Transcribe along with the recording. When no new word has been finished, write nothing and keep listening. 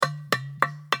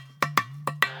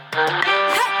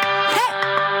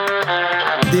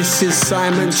This is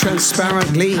Simon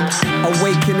transparently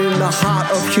awakening the heart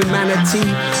of humanity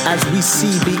as we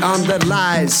see beyond the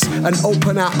lies and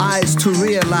open our eyes to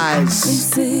realize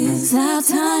this is our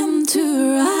time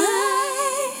to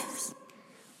rise.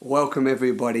 Welcome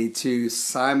everybody to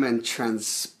Simon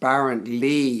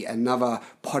Transparently, another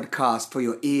podcast for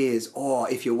your ears,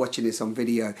 or if you're watching this on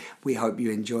video, we hope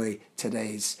you enjoy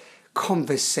today's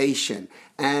conversation.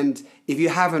 And if you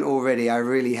haven't already, I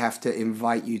really have to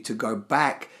invite you to go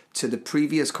back to the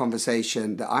previous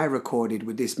conversation that I recorded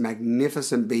with this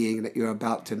magnificent being that you're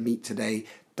about to meet today,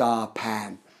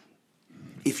 Darpan.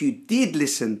 If you did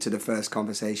listen to the first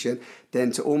conversation,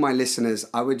 then to all my listeners,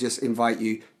 I would just invite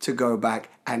you to go back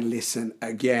and listen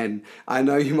again. I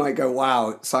know you might go,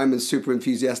 wow, Simon's super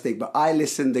enthusiastic, but I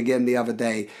listened again the other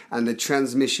day and the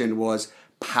transmission was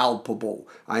palpable.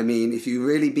 I mean, if you've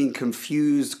really been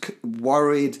confused,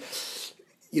 worried,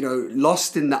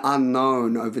 lost in the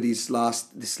unknown over this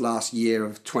last year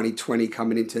of 2020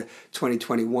 coming into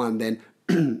 2021, then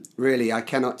really I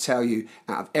cannot tell you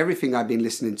out of everything I've been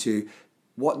listening to,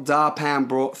 what Darpan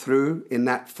brought through in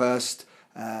that first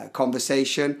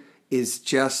conversation is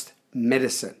just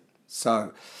medicine.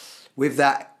 So with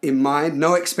that in mind,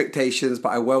 no expectations, but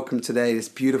I welcome today this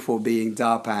beautiful being,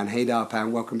 Darpan. Hey Darpan,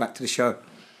 welcome back to the show.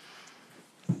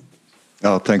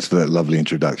 Oh, thanks for that lovely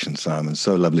introduction, Simon.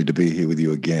 So lovely to be here with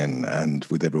you again and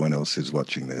with everyone else who's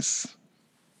watching this.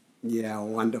 Yeah,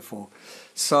 wonderful.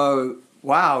 So,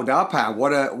 wow, Darpan,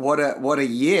 what a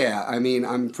year. I mean,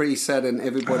 I'm pretty certain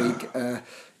everybody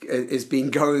has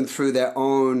been going through their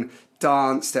own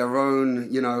dance, their own,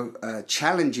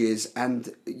 challenges.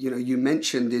 And, you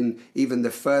mentioned in even the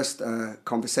first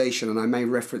conversation, and I may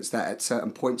reference that at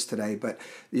certain points today, but,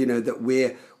 that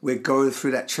we're going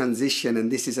through that transition,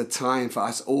 and this is a time for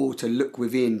us all to look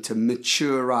within, to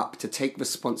mature up, to take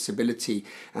responsibility.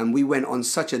 And we went on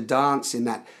such a dance in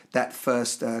that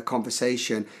first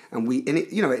conversation, and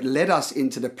it led us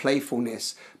into the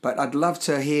playfulness. But I'd love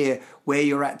to hear where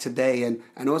you're at today,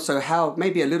 and also how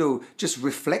maybe a little just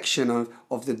reflection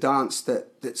of the dance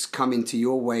that's come into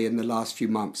your way in the last few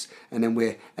months, and then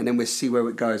we'll see where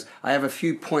it goes. I have a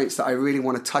few points that I really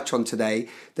want to touch on today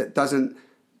that doesn't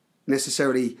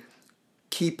necessarily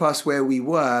keep us where we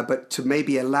were, but to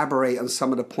maybe elaborate on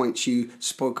some of the points you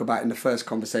spoke about in the first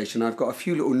conversation. I've got a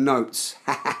few little notes.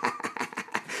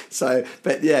 So,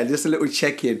 but yeah, just a little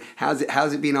check-in. How's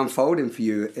it been unfolding for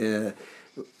you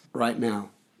right now?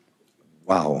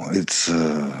 Wow, it's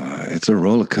a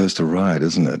roller coaster ride,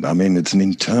 isn't it? I mean, it's an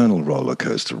internal roller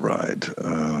coaster ride.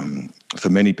 For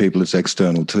many people, it's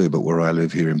external too, but where I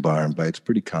live here in Byron Bay, it's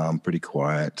pretty calm, pretty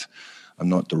quiet. I'm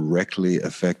not directly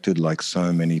affected like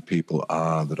so many people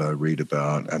are that I read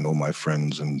about, and all my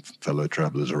friends and fellow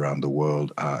travelers around the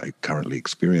world are currently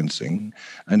experiencing,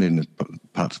 and in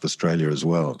parts of Australia as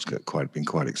well. It's been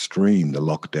quite extreme, the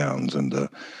lockdowns and the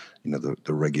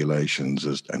regulations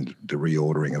and the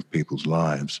reordering of people's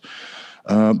lives.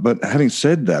 But having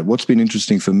said that, what's been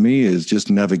interesting for me is just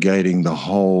navigating the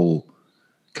whole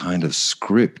kind of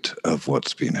script of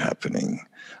what's been happening.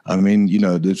 I mean,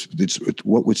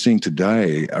 what we're seeing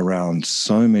today around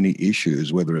so many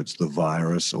issues, whether it's the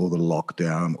virus or the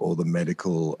lockdown or the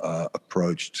medical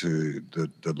approach to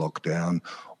the lockdown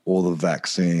or the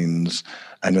vaccines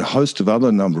and a host of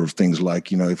other number of things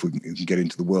like, if we can get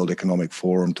into the World Economic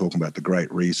Forum, talking about the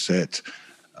Great Reset,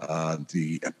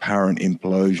 the apparent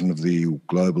implosion of the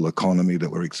global economy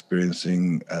that we're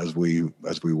experiencing as we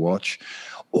watch.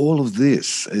 All of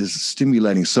this is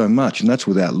stimulating so much, and that's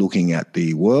without looking at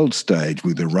the world stage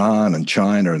with Iran and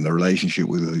China and the relationship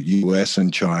with the US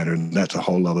and China, and that's a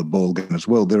whole other ballgame as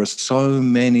well. There are so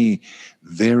many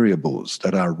variables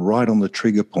that are right on the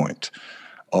trigger point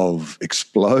of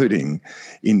exploding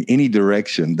in any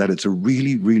direction that it's a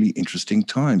really, really interesting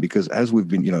time, because as we've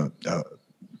been,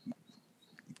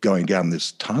 going down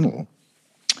this tunnel,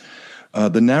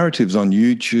 the narratives on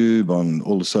YouTube, on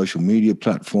all the social media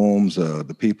platforms,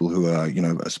 the people who are,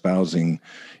 espousing,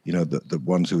 the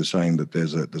ones who are saying that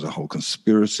there's a whole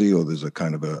conspiracy or there's a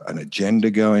kind of an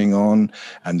agenda going on,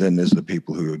 and then there's the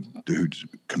people who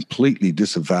completely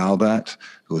disavow that,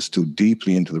 who are still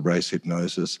deeply into the race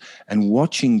hypnosis, and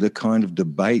watching the kind of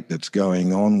debate that's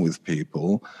going on with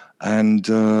people, and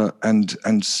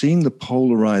seeing the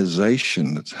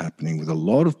polarization that's happening with a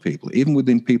lot of people, even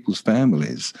within people's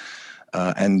families.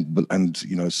 And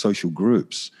social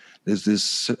groups. There's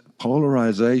this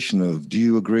polarization of do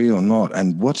you agree or not,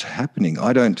 and what's happening.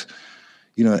 I don't,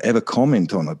 ever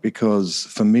comment on it, because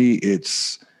for me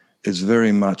it's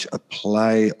very much a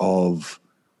play of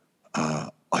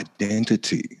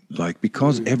identity. Like,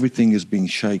 because everything is being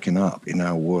shaken up in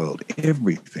our world,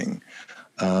 everything,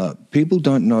 people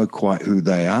don't know quite who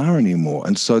they are anymore.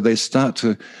 And so they start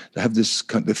to have this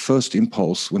the first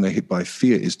impulse when they're hit by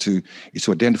fear is to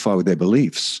identify with their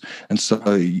beliefs. And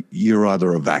so you're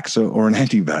either a vaxxer or an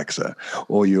anti-vaxxer,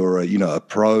 or you're a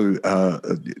pro,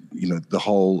 the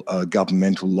whole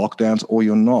governmental lockdowns, or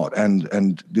you're not.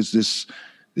 And there's this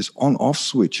on-off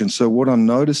switch. And so what I'm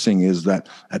noticing is that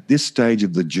at this stage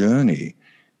of the journey,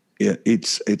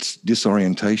 it's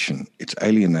disorientation, it's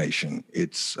alienation,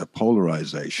 it's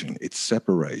polarization, it's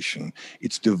separation,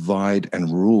 it's divide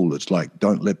and rule. It's like,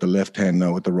 don't let the left hand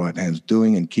know what the right hand's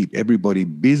doing, and keep everybody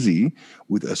busy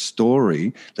with a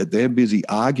story that they're busy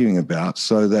arguing about,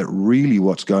 so that really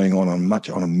what's going on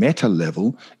a meta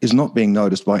level is not being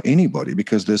noticed by anybody,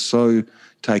 because they're so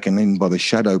taken in by the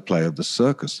shadow play of the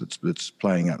circus that's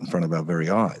playing out in front of our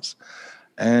very eyes.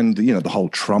 And, the whole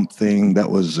Trump thing,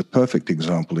 that was a perfect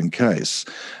example in case.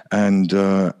 And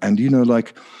to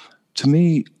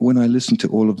me, when I listen to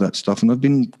all of that stuff, and I've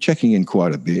been checking in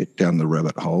quite a bit down the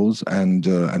rabbit holes, and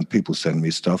people send me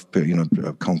stuff,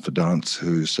 confidants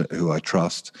who I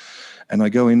trust, and I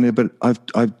go in there, but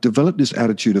I've developed this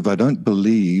attitude of I don't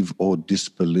believe or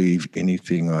disbelieve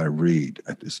anything I read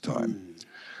at this time.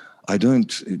 I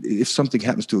don't. If something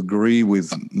happens to agree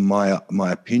with my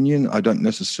opinion, I don't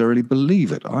necessarily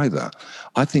believe it either.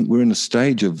 I think we're in a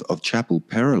stage of Chapel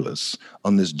Perilous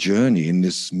on this journey, in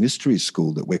this mystery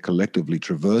school that we're collectively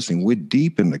traversing. We're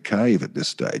deep in the cave at this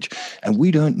stage, and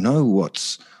we don't know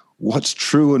what's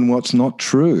true and what's not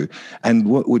true. And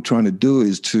what we're trying to do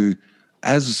is to,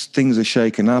 as things are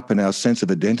shaken up and our sense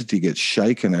of identity gets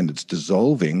shaken and it's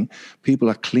dissolving, people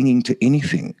are clinging to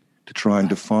anything to try and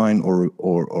define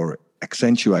or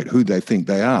accentuate who they think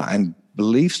they are. And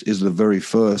beliefs is the very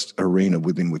first arena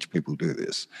within which people do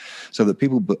this. So that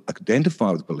people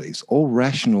identify with beliefs, all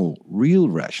real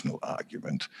rational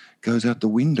argument goes out the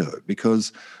window,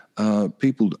 because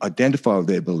people identify with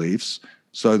their beliefs,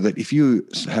 so that if you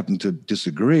happen to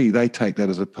disagree, they take that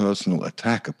as a personal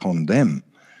attack upon them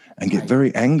and get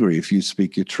very angry if you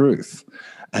speak your truth.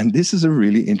 And this is a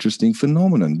really interesting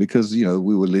phenomenon, because, we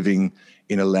were living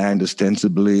in a land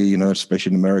ostensibly,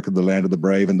 especially in America, the land of the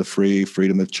brave and the free,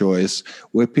 freedom of choice,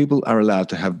 where people are allowed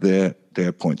to have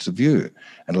their points of view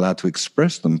and allowed to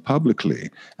express them publicly.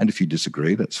 And if you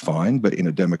disagree, that's fine. But in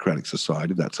a democratic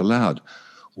society, that's allowed.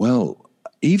 Well,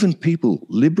 even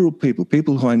liberal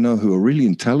people who I know who are really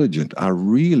intelligent, are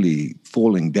really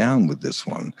falling down with this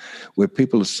one, where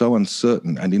people are so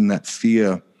uncertain and in that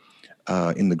fear,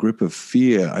 in the grip of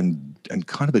fear and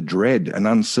kind of a dread and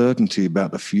uncertainty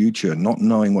about the future, not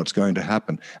knowing what's going to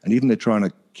happen. And even they're trying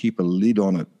to keep a lid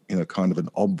on it in a kind of an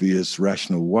obvious,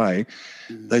 rational way.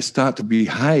 They start to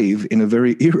behave in a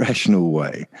very irrational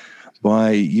way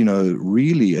by,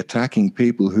 really attacking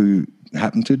people who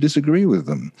happen to disagree with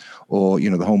them. Or,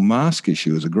 the whole mask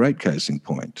issue is a great case in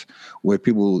point, where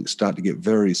people start to get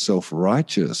very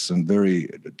self-righteous and very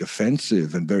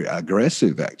defensive and very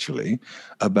aggressive, actually,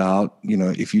 about,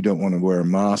 if you don't want to wear a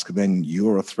mask, then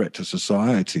you're a threat to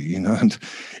society, And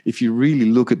if you really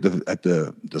look at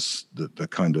the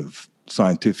kind of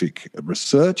scientific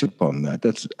research upon that,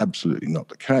 that's absolutely not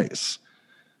the case.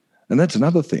 And that's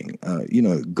another thing.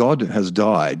 God has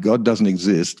died. God doesn't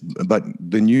exist, but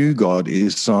the new God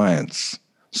is science.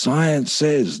 Science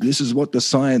says, this is what the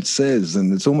science says.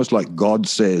 And it's almost like God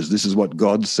says, this is what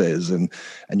God says. And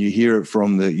you hear it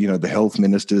from the health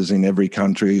ministers in every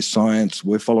country, science,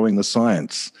 we're following the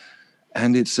science.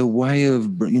 And it's a way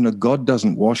of, God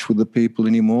doesn't wash with the people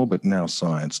anymore, but now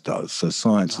science does. So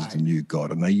science is the new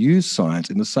God. And they use science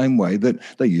in the same way that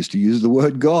they used to use the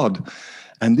word God.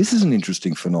 And this is an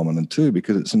interesting phenomenon too,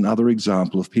 because it's another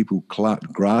example of people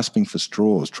grasping for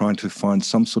straws, trying to find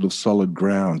some sort of solid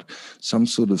ground, some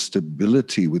sort of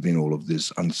stability within all of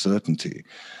this uncertainty.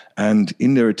 And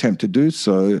in their attempt to do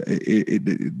so,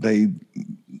 they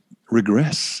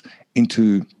regress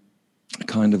into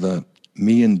kind of a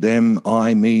me and them,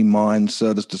 I, me, mine,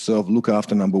 service to self, look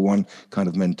after number one kind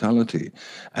of mentality.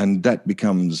 And that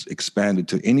becomes expanded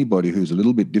to anybody who's a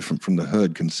little bit different from the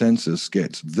herd consensus,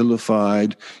 gets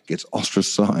vilified, gets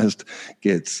ostracized,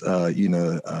 gets,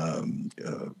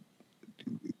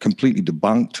 completely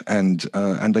debunked,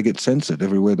 and they get censored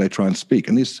everywhere they try and speak.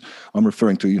 And this, I'm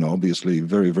referring to, obviously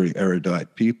very, very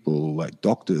erudite people like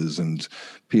doctors and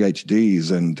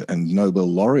PhDs and Nobel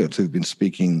laureates who've been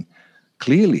speaking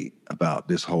clearly about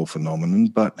this whole phenomenon,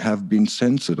 but have been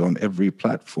censored on every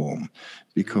platform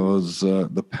because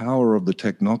the power of the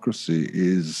technocracy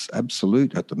is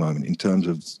absolute at the moment in terms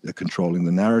of controlling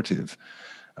the narrative.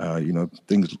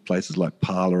 Places like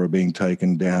Parler are being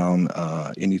taken down.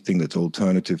 Anything that's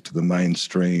alternative to the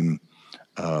mainstream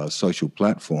social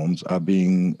platforms are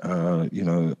being,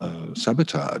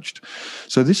 sabotaged.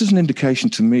 So this is an indication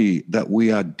to me that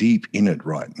we are deep in it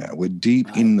right now. We're deep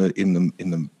in the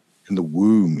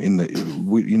womb.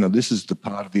 This is the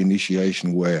part of the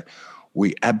initiation where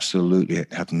we absolutely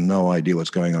have no idea what's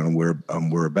going on, and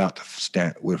we're about to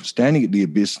stand. We're standing at the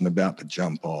abyss and about to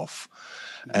jump off,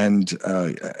 and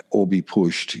or be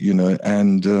pushed.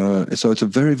 And so it's a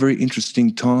very, very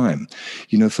interesting time.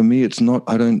 For me, it's not.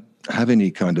 I don't have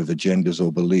any kind of agendas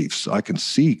or beliefs. I can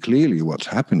see clearly what's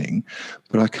happening,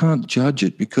 but I can't judge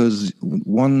it because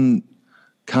one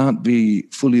can't be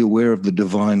fully aware of the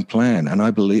divine plan. And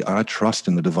I trust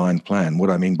in the divine plan. What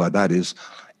I mean by that is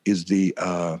the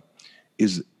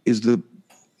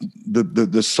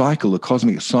cycle, the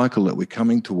cosmic cycle that we're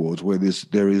coming towards, where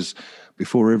there is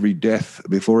before every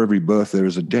birth, there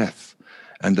is a death,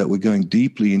 and that we're going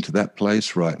deeply into that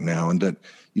place right now, and that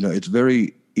it's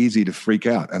very easy to freak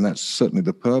out, and that's certainly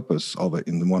the purpose of it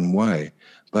in one way.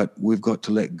 But we've got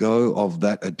to let go of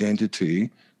that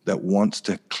identity that wants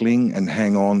to cling and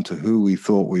hang on to who we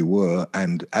thought we were,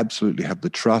 and absolutely have the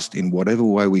trust in whatever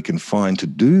way we can find to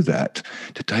do that,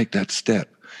 to take that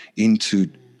step into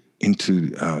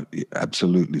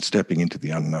absolutely stepping into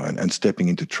the unknown, and stepping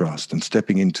into trust, and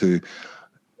stepping into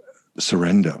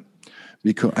surrender.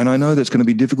 And I know that's going to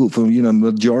be difficult for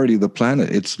majority of the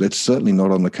planet. It's certainly not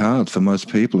on the cards for most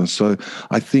people, and so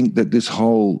I think that this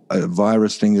whole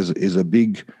virus thing is a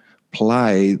big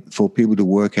play for people to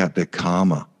work out their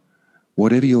karma,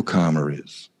 whatever your karma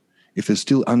is. If there's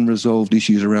still unresolved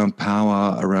issues around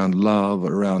power, around love,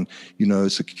 around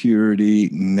security,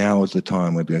 now is the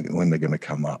time when they're going to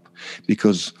come up,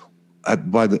 because a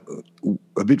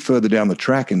bit further down the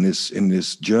track in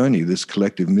this journey, this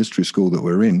collective mystery school that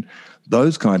we're in,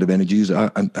 those kind of energies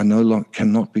are no longer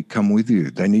cannot come with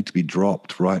you. They need to be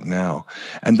dropped right now,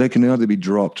 and they can either be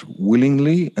dropped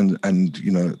willingly and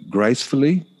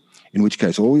gracefully, in which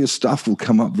case all your stuff will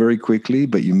come up very quickly,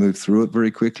 but you move through it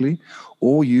very quickly,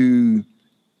 or you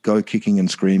go kicking and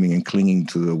screaming and clinging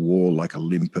to the wall like a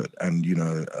limpet, and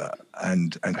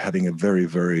and having a very,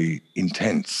 very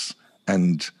intense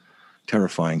and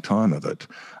terrifying time of it.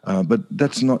 But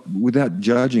that's not, without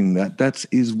judging that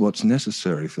is what's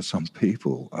necessary for some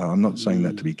people. I'm not saying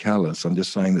that to be callous. I'm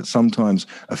just saying that sometimes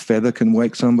a feather can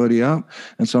wake somebody up,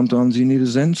 and sometimes you need a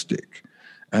Zen stick.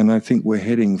 And I think we're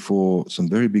heading for some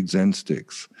very big Zen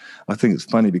sticks. I think it's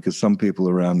funny because some people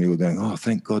around me were going, "Oh,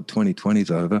 thank God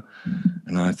 2020's over."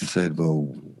 And I said,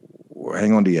 well,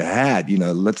 hang on to your hat,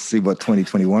 let's see what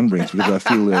 2021 brings, because I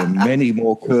feel there are many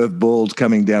more curved balls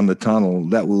coming down the tunnel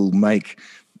that will make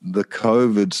the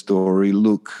COVID story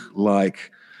look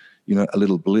like, a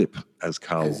little blip, as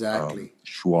Carl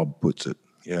Schwab puts it.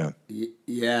 Yeah.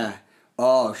 Yeah.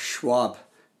 Oh, Schwab.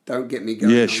 Don't get me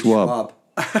going. Yeah, Schwab.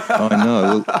 I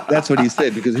know. Well, that's what he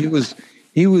said, because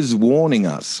he was warning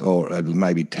us, or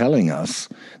maybe telling us,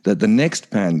 that the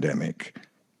next pandemic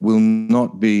will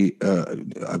not be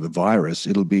a virus,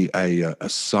 it'll be a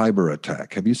cyber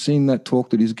attack. Have you seen that talk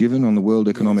that he's given on the World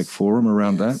Economic Forum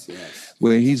around that? Yes.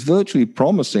 Where he's virtually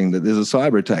promising that there's a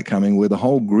cyber attack coming where the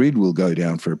whole grid will go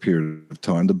down for a period of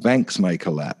time. The banks may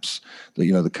collapse,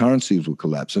 the currencies will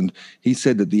collapse. And he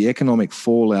said that the economic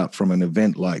fallout from an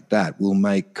event like that will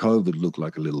make COVID look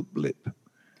like a little blip.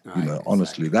 Right,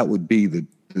 honestly, that would be the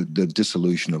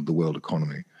dissolution of the world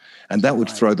economy. And that would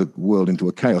throw the world into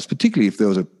a chaos, particularly if there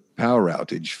was a power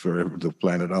outage for the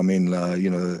planet. I mean,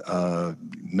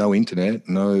 no internet,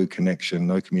 no connection,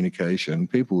 no communication.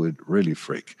 People would really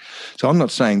freak. So I'm not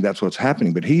saying that's what's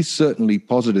happening, but he's certainly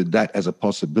posited that as a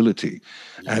possibility.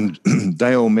 Yeah. And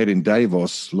they all met in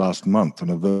Davos last month on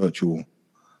a virtual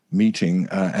meeting,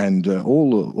 and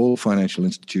all financial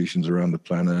institutions around the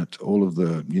planet, all of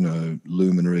the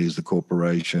luminaries, the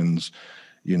corporations,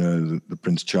 the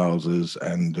Prince Charleses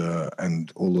and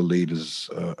all the leaders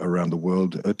around the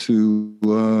world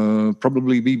to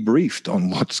probably be briefed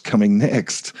on what's coming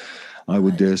next, I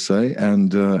would dare say,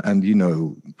 and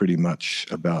pretty much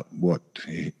about what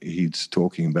he's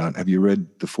talking about. Have you read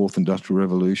The Fourth Industrial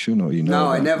Revolution, or No,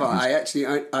 I never.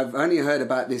 I've only heard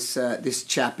about this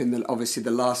chap in obviously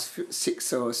the last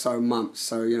 6 or so months.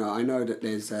 So I know that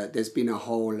there's been a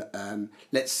whole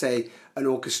let's say an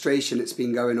orchestration that's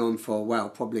been going on for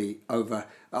probably over.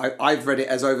 I've read it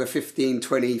as over 15,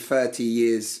 20, 30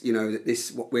 years. That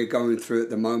this what we're going through at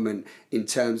the moment in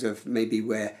terms of maybe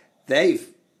where they've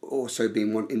also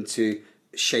been wanting to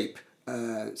shape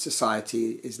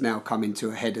society is now coming to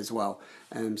a head as well.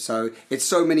 So it's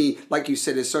so many, like you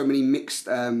said, there's so many mixed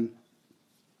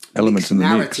elements mixed in the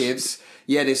narratives. mix.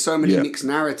 Yeah, there's so many Yeah. mixed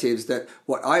narratives that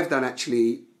what I've done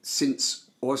actually since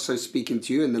also speaking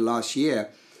to you in the last year,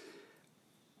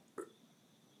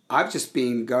 I've just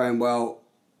been going, well,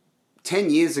 10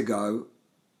 years ago,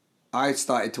 I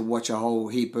started to watch a whole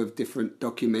heap of different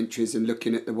documentaries and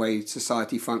looking at the way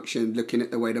society functioned, looking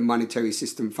at the way the monetary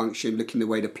system functioned, looking at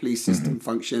the way the police system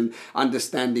functioned,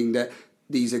 understanding that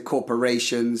these are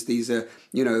corporations, these are,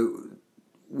 you know,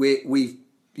 we've,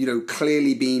 you know,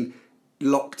 clearly been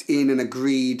locked in and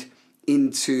agreed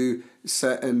into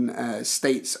certain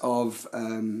states of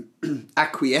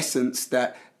acquiescence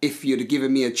that if you'd have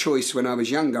given me a choice when I was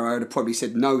younger, I would have probably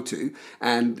said no to.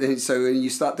 And then, so when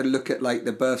you start to look at like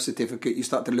the birth certificate, you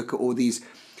start to look at all these,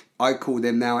 I call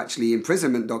them now actually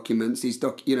imprisonment documents, these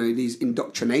these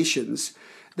indoctrinations.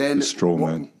 Then The straw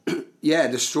man. Yeah,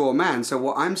 the straw man. So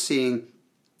what I'm seeing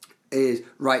is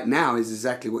right now is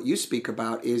exactly what you speak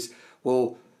about is,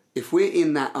 well, if we're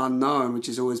in that unknown, which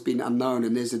has always been unknown,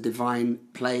 and there's a divine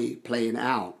playing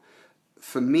out,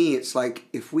 for me, it's like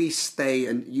if we stay,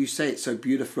 and you say it so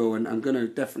beautiful, and I'm going to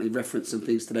definitely reference some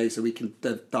things today so we can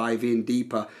dive in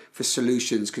deeper for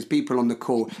solutions, because people on the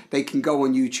call, they can go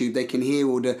on YouTube, they can hear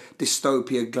all the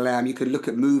dystopia glam, you can look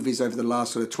at movies over the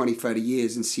last sort of 20, 30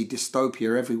 years and see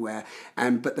dystopia everywhere,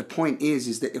 but the point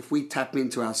is that if we tap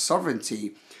into our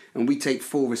sovereignty, and we take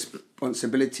full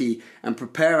responsibility and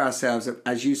prepare ourselves,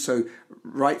 as you so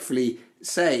rightfully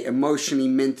say, emotionally,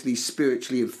 mentally,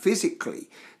 spiritually, and physically,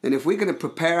 then if we're going to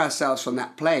prepare ourselves from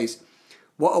that place,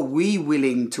 what are we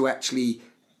willing to actually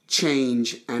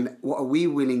change, and what are we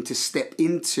willing to step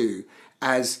into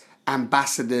as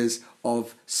ambassadors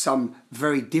of some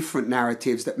very different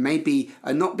narratives that maybe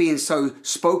are not being so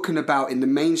spoken about in the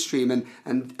mainstream,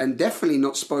 and definitely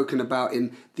not spoken about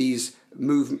in these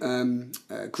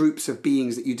groups of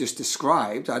beings that you just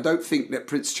described. I don't think that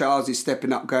Prince Charles is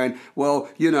stepping up going, well,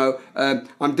 you know,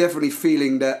 I'm definitely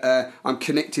feeling that I'm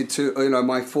connected to, you know,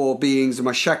 my four beings and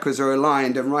my chakras are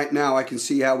aligned, and right now I can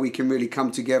see how we can really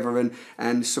come together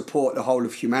and support the whole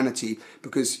of humanity,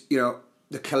 because, you know,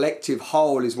 the collective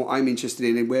whole is what I'm interested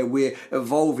in, and where we're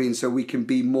evolving so we can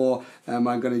be more, I'm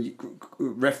going to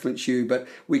reference you, but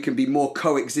we can be more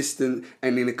coexistent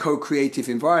and in a co-creative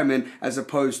environment as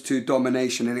opposed to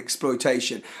domination and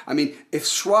exploitation. I mean, if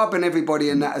Schwab and everybody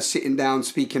in that are sitting down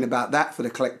speaking about that for the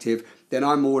collective, then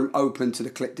I'm all open to the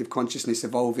collective consciousness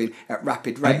evolving at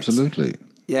rapid rates. Absolutely.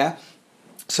 Yeah?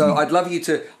 So I'd love us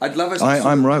to...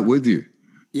 I'm right with you.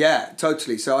 Yeah,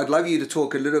 totally. So I'd love you to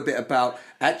talk a little bit about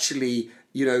actually,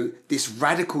 you know, this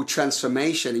radical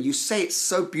transformation. And you say it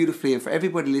so beautifully. And for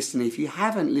everybody listening, if you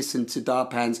haven't listened to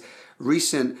Darpan's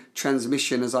recent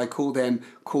transmission, as I call them,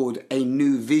 called A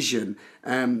New Vision,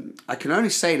 I can only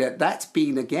say that that's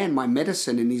been, again, my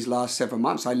medicine in these last 7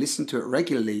 months. I listen to it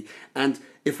regularly. And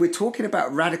if we're talking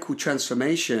about radical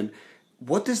transformation,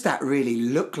 what does that really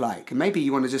look like? And maybe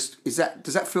you want to just, does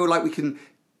that feel like we can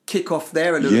kick off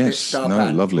there a little bit? Yes,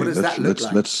 no, lovely. What does that look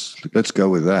like? Let's go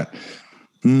with that.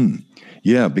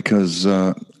 Yeah, because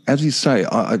as you say,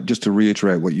 just to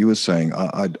reiterate what you were saying,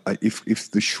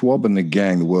 if the Schwab and the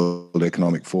gang, the World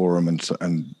Economic Forum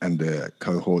and their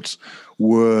cohorts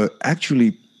were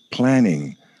actually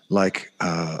planning like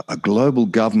a global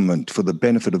government for the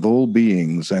benefit of all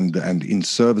beings and in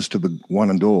service to the one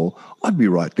and all, I'd be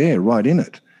right there, right in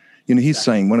it. You know, he's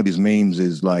saying, one of his memes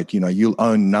is like, you know, you'll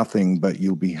own nothing, but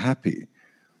you'll be happy.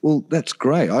 Well, that's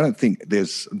great. I don't think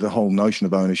there's the whole notion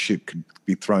of ownership could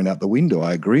be thrown out the window.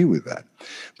 I agree with that.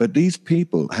 But these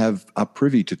people are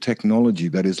privy to technology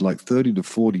that is like 30 to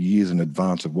 40 years in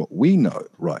advance of what we know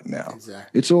right now.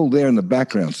 Exactly. It's all there in the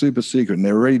background, super secret, and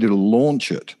they're ready to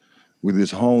launch it with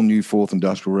this whole new fourth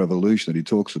industrial revolution that he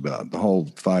talks about, the whole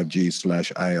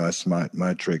 5G/AI smart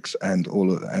matrix and all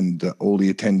the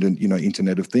attendant, you know,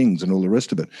 Internet of Things and all the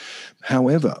rest of it.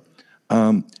 However,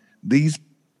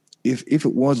 if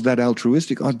it was that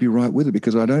altruistic, I'd be right with it,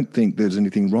 because I don't think there's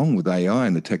anything wrong with AI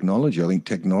and the technology. I think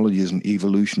technology is an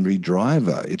evolutionary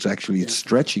driver. It's actually it's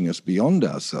stretching us beyond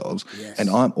ourselves, and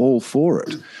I'm all for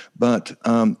it. But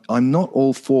I'm not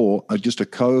all for just a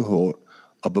cohort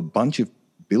of a bunch of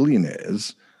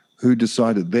billionaires who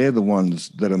decided they're the ones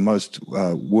that are most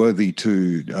worthy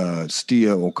to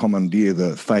steer or commandeer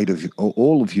the fate of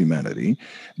all of humanity.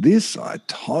 This I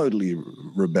totally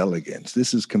rebel against.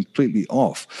 This is completely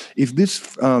off. If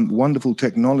this wonderful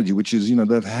technology, which is, you know,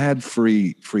 they've had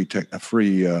free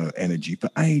energy for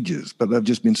ages, but they've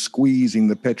just been squeezing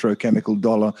the petrochemical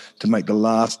dollar to make the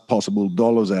last possible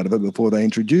dollars out of it before they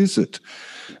introduce it.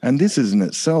 And this is in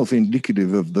itself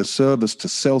indicative of the service to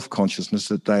self-consciousness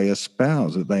that they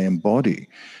espouse, that they embody.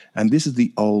 And this is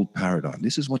the old paradigm.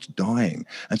 This is what's dying.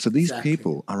 And so these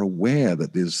people are aware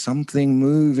that there's something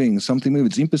moving, something moving.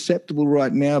 It's imperceptible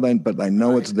right now, but they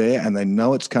know it's there and they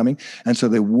know it's coming. And so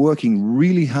they're working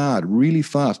really hard, really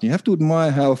fast. And you have to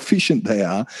admire how efficient they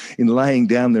are in laying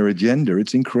down their agenda.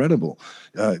 It's incredible.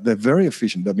 They're very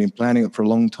efficient. They've been planning it for a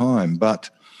long time. But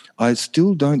I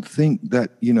still don't think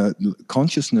that,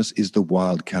 consciousness is the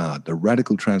wild card, the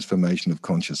radical transformation of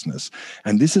consciousness.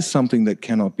 And this is something that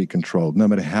cannot be controlled, no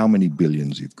matter how many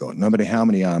billions you've got, no matter how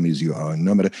many armies you own,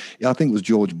 I think it was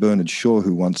George Bernard Shaw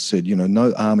who once said,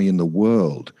 no army in the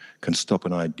world can stop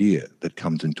an idea that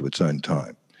comes into its own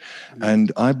time.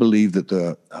 And I believe that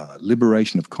the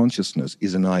liberation of consciousness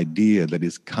is an idea that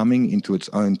is coming into its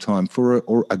own time for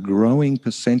a growing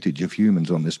percentage of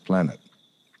humans on this planet.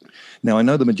 Now, I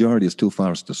know the majority is still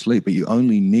fast asleep, but you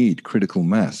only need critical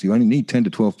mass. You only need 10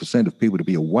 to 12% of people to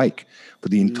be awake for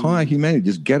the entire humanity.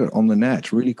 Just get it on the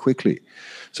natch really quickly.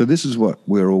 So this is what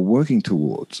we're all working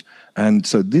towards. And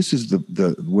so this is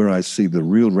the where I see the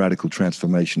real radical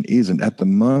transformation is. And at the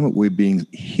moment, we're being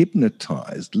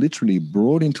hypnotized, literally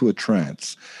brought into a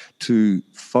trance to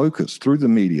focus through the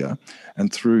media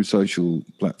and through social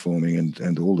platforming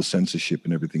and all the censorship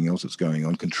and everything else that's going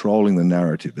on, controlling the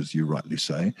narrative, as you rightly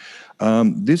say.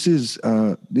 This is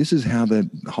how they're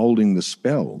holding the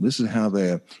spell. This is how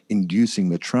they're inducing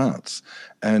the trance.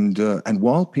 And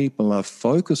while people are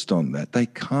focused on that, they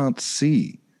can't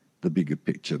see the bigger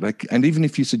picture. And even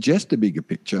if you suggest a bigger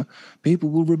picture, people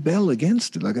will rebel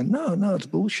against it. They go, no, it's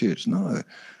bullshit. No,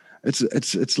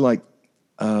 it's like,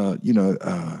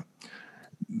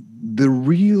 the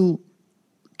real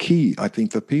key, I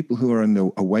think, for people who are in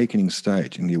the awakening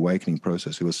stage, in the awakening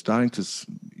process, who are starting to,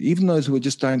 even those who are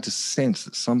just starting to sense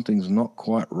that something's not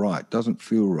quite right, doesn't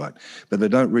feel right, but they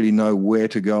don't really know where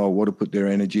to go or what to put their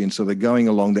energy in. So they're going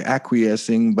along, they're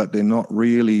acquiescing, but they're not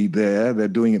really there. They're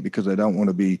doing it because they don't want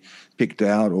to be picked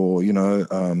out or,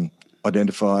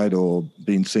 identified or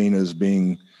being seen as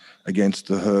being against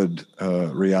the herd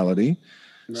reality.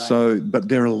 Right. So, but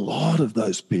there are a lot of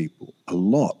those people, a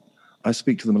lot. I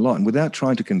speak to them a lot. And without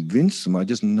trying to convince them, I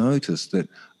just notice that,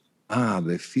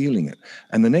 they're feeling it.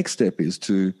 And the next step is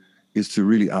to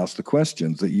really ask the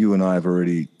questions that you and I have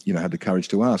already, had the courage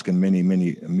to ask, and many,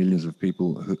 many millions of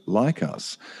people like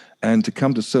us, and to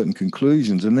come to certain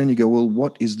conclusions. And then you go, well,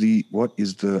 what is the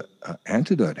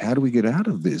antidote? How do we get out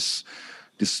of this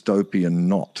dystopian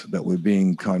knot that we're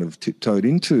being kind of tiptoed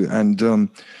into? And,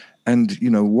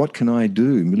 what can I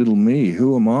do? Little me,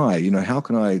 who am I? How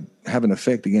can I have an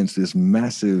effect against this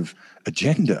massive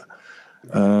agenda?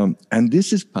 And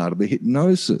this is part of the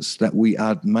hypnosis, that we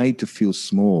are made to feel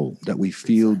small, that we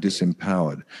feel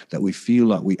disempowered, that we feel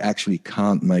like we actually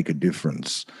can't make a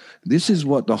difference. This is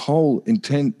what the whole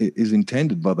intent is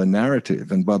intended by the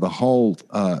narrative and by the whole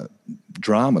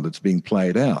drama that's being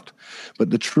played out. But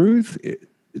the truth is,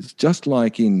 it's just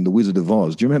like in The Wizard of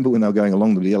Oz. Do you remember when they were going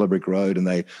along the yellow brick road and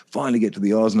they finally get to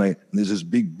the Oz and there's this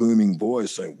big booming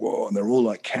voice saying, whoa, and they're all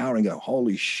like cowering, go,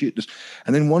 holy shit.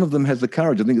 And then one of them has the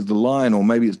courage, I think it's the lion or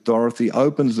maybe it's Dorothy,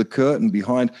 opens the curtain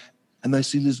behind and they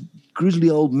see this grizzly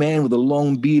old man with a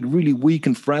long beard, really weak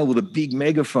and frail with a big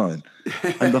megaphone.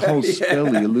 And the whole spell,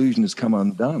 the illusion has come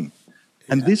undone.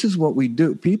 And this is what we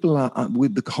do. People are,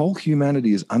 with the whole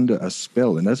humanity is under a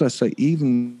spell. And as I say,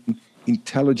 even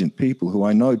intelligent people who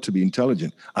I know to be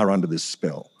intelligent are under this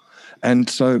spell. And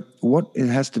so what it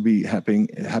has to be happening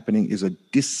is a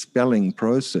dispelling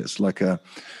process,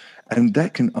 and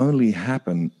that can only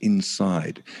happen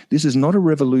inside. This is not a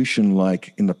revolution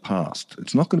like in the past.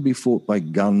 It's not going to be fought by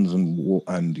guns and war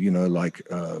and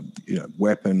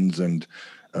weapons and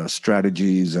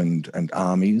strategies and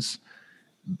armies.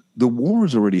 The war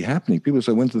is already happening. People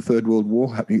say, when's the Third World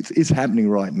War happening? It's happening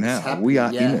right now. We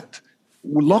are in it.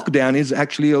 Lockdown is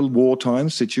actually a wartime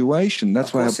situation.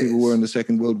 That's why how people were in the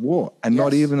Second World War, and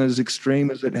not even as extreme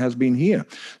as it has been here.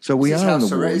 So we are in the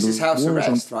war. This is house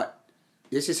arrest, right?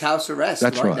 This is house arrest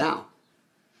right now.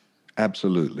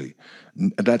 Absolutely.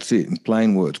 That's it. In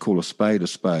plain words, call a spade a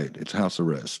spade. It's house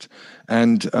arrest.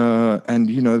 And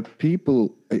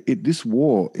people, this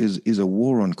war is a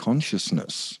war on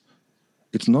consciousness.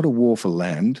 It's not a war for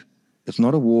land. It's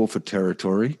not a war for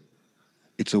territory.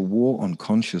 It's a war on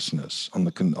consciousness, on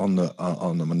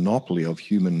the monopoly of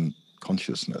human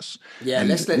consciousness. Yeah,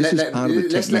 let's let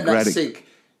that sink.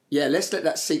 Yeah, let's let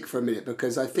that sink for a minute,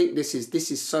 because I think this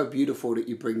is so beautiful that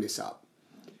you bring this up.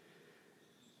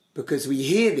 Because we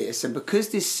hear this, and because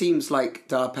this seems like,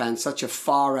 Darpan, such a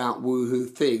far out woohoo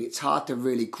thing, it's hard to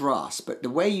really grasp. But the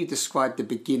way you described the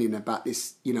beginning about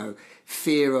this,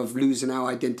 fear of losing our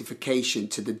identification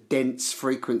to the dense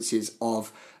frequencies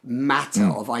of matter,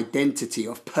 of identity,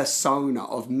 of persona,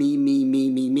 of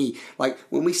me. Like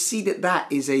when we see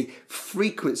that is a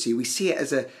frequency, we see it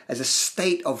as a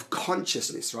state of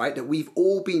consciousness, right? That we've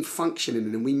all been functioning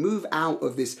in, and we move out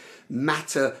of this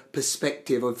matter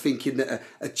perspective of thinking that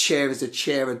a chair is a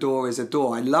chair, a door is a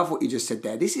door. I love what you just said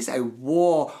there. This is a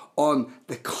war on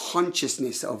the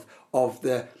consciousness of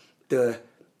the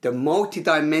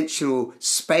multi-dimensional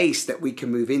space that we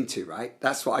can move into, right?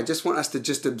 That's what I just want us to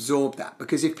just absorb that,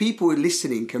 because if people are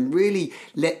listening can really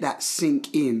let that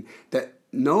sink in, that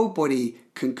nobody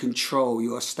can control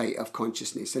your state of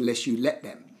consciousness unless you let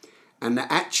them. And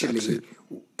that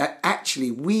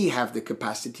actually we have the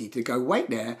capacity to go,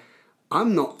 wait there,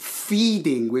 I'm not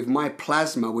feeding with my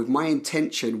plasma, with my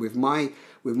intention, with my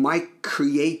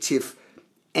creative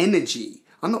energy.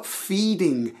 I'm not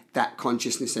feeding that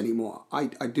consciousness anymore. I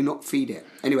do not feed it.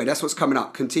 Anyway, that's what's coming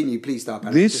up. Continue, please,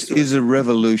 Darpan. This is a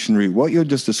revolutionary, what you're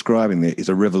just describing there is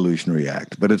a revolutionary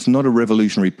act, but it's not a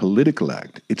revolutionary political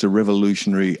act. It's a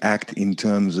revolutionary act in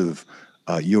terms of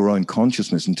your own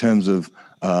consciousness, in terms of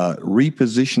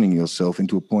repositioning yourself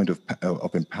into a point of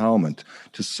empowerment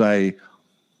to say,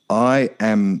 I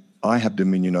have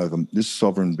dominion over this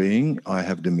sovereign being. I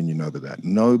have dominion over that.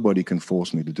 Nobody can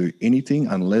force me to do anything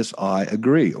unless I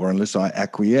agree or unless I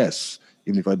acquiesce.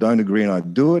 Even if I don't agree and I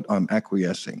do it, I'm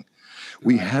acquiescing.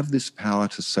 We have this power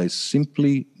to say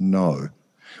simply no.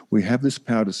 We have this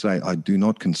power to say, I do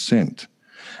not consent.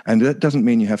 And that doesn't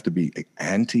mean you have to be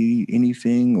anti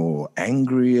anything or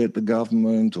angry at the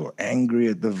government or angry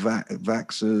at the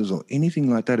vaxxers or anything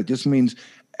like that. It just means,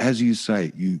 as you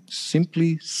say, you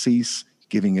simply cease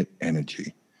giving it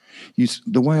energy.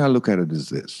 The way I look at it is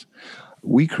this.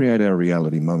 We create our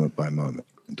reality moment by moment.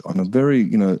 On a very,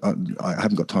 I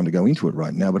haven't got time to go into it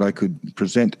right now, but I could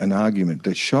present an argument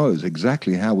that shows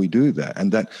exactly how we do that,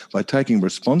 and that by taking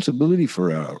responsibility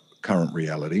for our current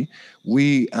reality,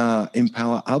 we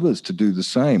empower others to do the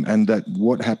same. And that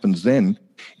what happens then,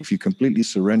 if you completely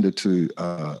surrender to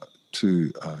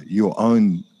your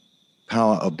own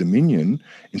power of dominion,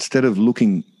 instead of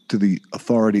looking to the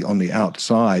authority on the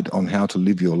outside on how to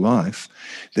live your life,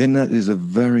 then that is a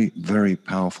very, very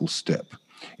powerful step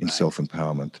in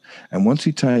self-empowerment. And once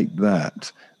you take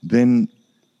that, then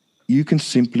you can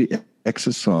simply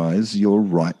exercise your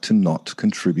right to not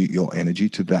contribute your energy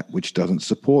to that which doesn't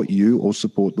support you or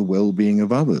support the well-being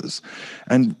of others.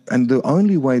 And the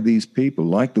only way these people,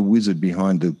 like the wizard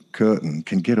behind the curtain,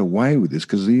 can get away with this,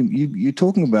 because you're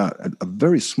talking about a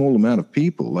very small amount of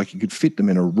people, like you could fit them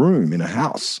in a room, in a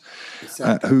house,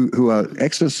 who are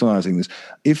exercising this.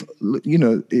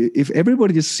 If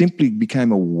everybody just simply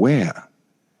became aware,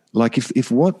 like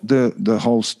if what the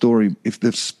whole story, if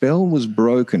the spell was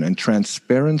broken and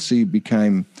transparency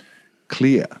became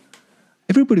clear,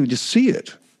 everybody would just see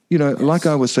it. Like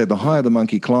I always say, the higher the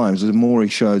monkey climbs, the more he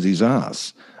shows his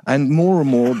ass. And more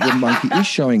the monkey is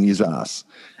showing his ass.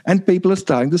 And people are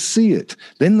starting to see it.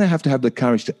 Then they have to have the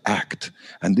courage to act.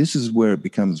 And this is where it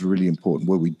becomes really important,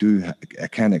 where we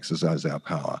can exercise our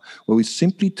power, where we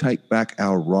simply take back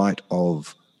our right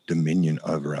of dominion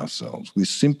over ourselves. We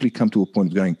simply come to a point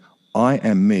of going, I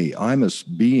am me. I'm a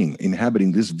being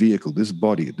inhabiting this vehicle, this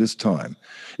body at this time.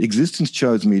 Existence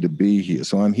chose me to be here,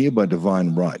 so I'm here by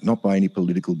divine right, not by any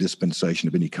political dispensation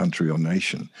of any country or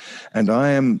nation. And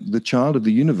I am the child of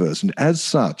the universe. And as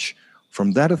such,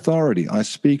 from that authority, I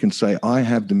speak and say, I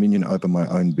have dominion over my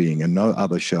own being, and no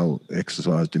other shall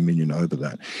exercise dominion over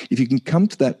that. If you can come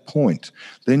to that point,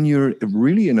 then you're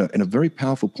really in a very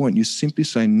powerful point. You simply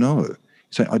say no.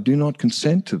 Say, I do not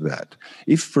consent to that.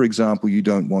 If, for example, you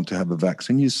don't want to have a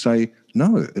vaccine, you say,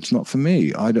 no, it's not for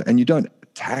me. And you don't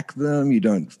attack them, you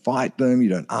don't fight them, you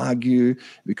don't argue,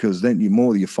 because then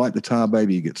you fight the tar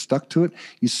baby, you get stuck to it.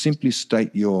 You simply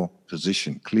state your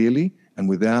position clearly and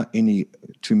without any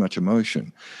too much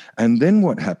emotion. And then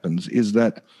what happens is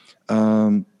that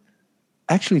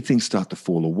actually things start to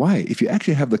fall away. If you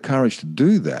actually have the courage to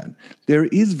do that, there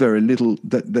is very little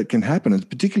that can happen. And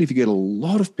particularly if you get a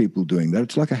lot of people doing that,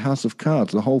 it's like a house of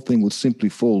cards. The whole thing will simply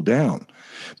fall down.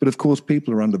 But of course,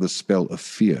 people are under the spell of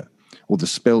fear, or the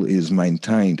spell is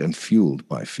maintained and fueled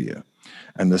by fear.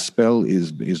 And the spell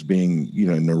is being,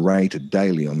 narrated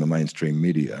daily on the mainstream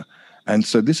media. And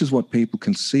so this is what people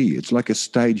can see. It's like a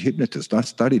stage hypnotist. I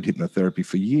studied hypnotherapy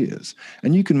for years.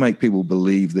 And you can make people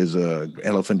believe there's an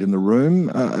elephant in the room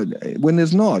when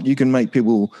there's not. You can make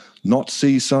people not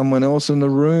see someone else in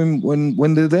the room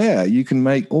when they're there. You can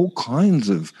make all kinds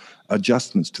of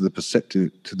adjustments to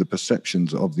the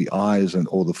perceptions of the eyes and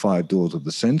or the 5 doors of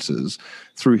the senses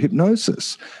through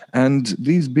hypnosis. And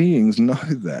these beings know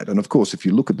that. And of course, if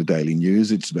you look at the daily news,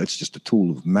 that's just a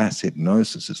tool of mass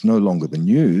hypnosis. It's no longer the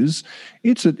news.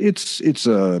 It's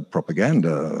a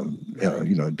propaganda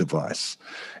device.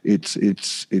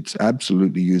 It's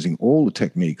absolutely using all the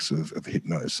techniques of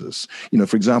hypnosis.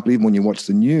 For example, even when you watch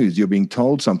the news, you're being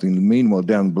told something. Meanwhile,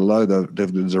 down below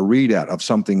there's a readout of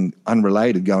something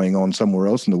unrelated going on somewhere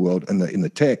else in the world in the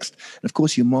text. And of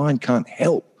course, your mind can't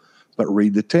help but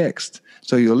read the text.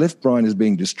 So your left brain is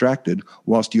being distracted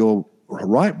whilst your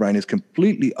right brain is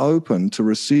completely open to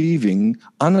receiving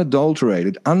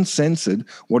unadulterated, uncensored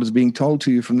what is being told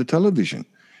to you from the television.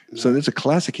 So that's a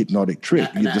classic hypnotic trick.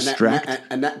 You distract.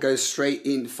 And that goes straight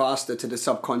in faster to the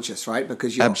subconscious, right?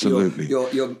 Because absolutely.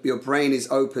 Your brain is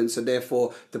open, so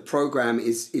therefore the program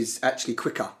is actually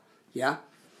quicker. Yeah?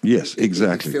 Yes,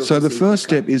 exactly. So the first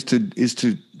step is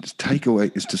to take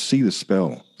away, is to see the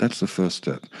spell. That's the first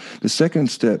step. The second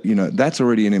step, that's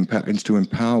already is to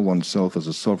empower oneself as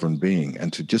a sovereign being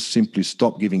and to just simply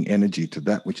stop giving energy to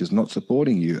that which is not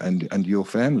supporting you and your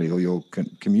family or your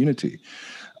community.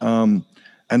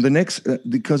 And the next,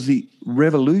 because the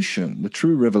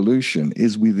true revolution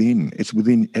is within. It's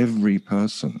within every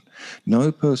person.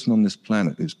 No person on this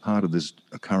planet who's part of this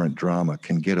current drama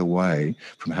can get away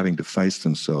from having to face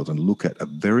themselves and look at a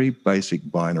very basic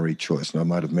binary choice. And I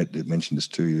might have mentioned this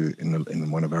to you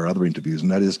in one of our other interviews,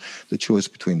 and that is the choice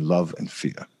between love and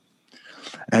fear.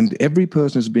 And every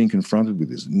person is being confronted with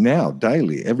this now,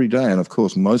 daily, every day. And of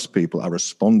course, most people are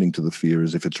responding to the fear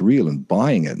as if it's real and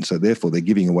buying it. And so therefore, they're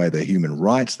giving away their human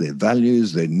rights, their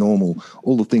values, their normal,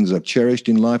 all the things they've cherished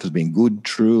in life as being good,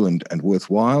 true, and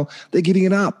worthwhile. They're giving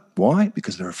it up. Why?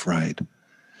 Because they're afraid.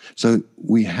 So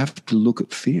we have to look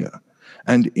at fear.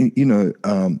 And,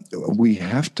 we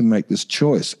have to make this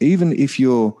choice. Even if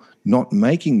you're not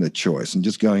making the choice and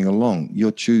just going along,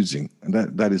 you're choosing. And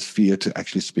that is fear to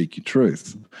actually speak your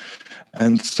truth.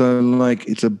 And so,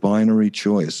 it's a binary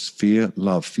choice, fear,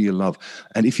 love, fear, love.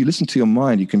 And if you listen to your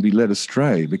mind, you can be led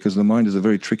astray because the mind is a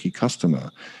very tricky customer.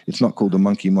 It's not called the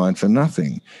monkey mind for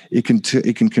nothing. It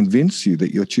can convince you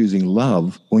that you're choosing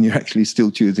love when you're actually still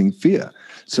choosing fear.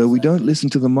 So we don't listen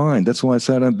to the mind. That's why I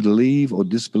say I don't believe or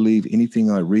disbelieve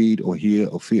anything I read or hear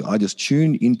or feel. I just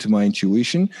tune into my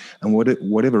intuition, and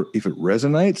whatever, if it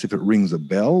resonates, if it rings a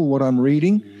bell, what I'm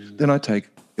reading, then I take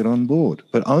it on board,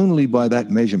 but only by that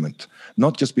measurement,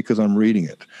 not just because I'm reading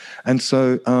it. And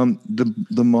so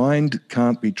the mind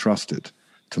can't be trusted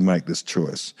to make this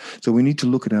choice. So we need to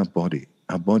look at our body.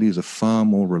 Our body is a far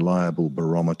more reliable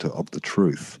barometer of the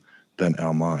truth than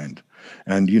our mind.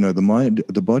 And,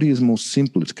 the body is more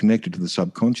simple. It's connected to the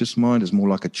subconscious mind. It's more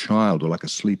like a child or like a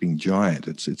sleeping giant.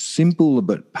 It's simple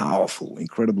but powerful,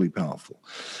 incredibly powerful.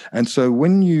 And so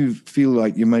when you feel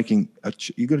like you're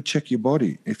you've got to check your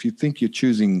body. If you think you're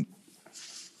choosing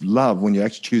love when you're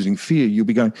actually choosing fear, you'll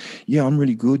be going, yeah, I'm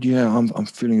really good. Yeah, I'm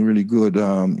feeling really good.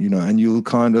 And you'll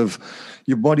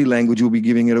your body language will be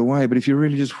giving it away. But if you're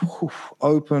really just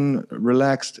open,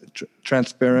 relaxed,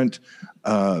 transparent,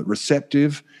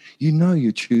 receptive,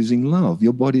 you're choosing love.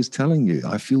 Your body's telling you,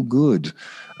 I feel good.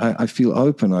 I feel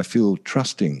open. I feel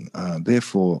trusting.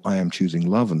 Therefore, I am choosing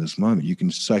love in this moment. You can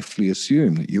safely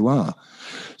assume that you are.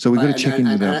 So we've got to check in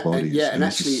with our bodies. And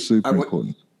this is super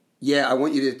important. Yeah, I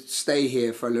want you to stay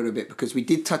here for a little bit because we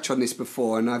did touch on this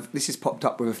before, and this has popped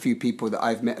up with a few people that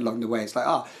I've met along the way. It's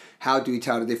like, how do we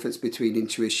tell the difference between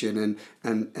intuition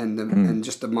and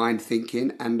just the mind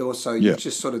thinking? And also, you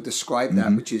just sort of described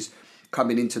that, which is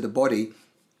coming into the body.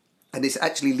 And this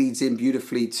actually leads in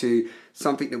beautifully to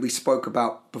something that we spoke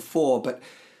about before, but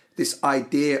this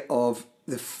idea of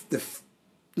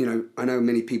I know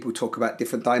many people talk about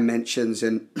different dimensions,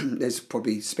 and there's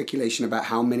probably speculation about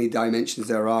how many dimensions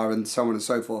there are and so on and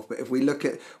so forth. But if we look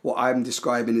at what I'm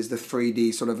describing as the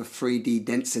 3D, sort of a 3D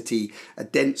density, a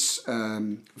dense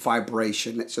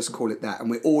vibration, let's just call it that.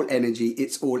 And we're all energy.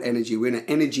 It's all energy. We're in an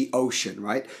energy ocean,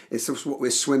 right? It's just what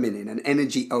we're swimming in, an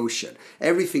energy ocean.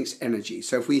 Everything's energy.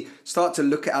 So if we start to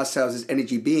look at ourselves as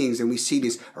energy beings and we see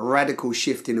this radical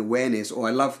shift in awareness, or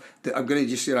I love that, I'm going to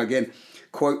just, again,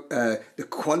 quote the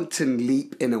quantum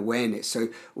leap in awareness. So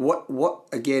what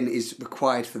again is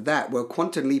required for that? Well,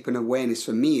 quantum leap in awareness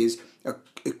for me is a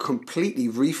completely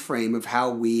reframe of how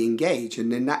we engage,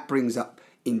 and then that brings up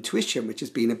intuition, which has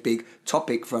been a big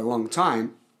topic for a long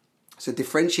time. So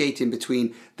differentiating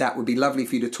between that would be lovely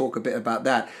for you to talk a bit about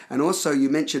that. And also you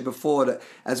mentioned before that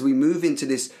as we move into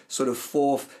this sort of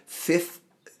fifth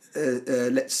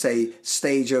let's say,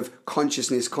 stage of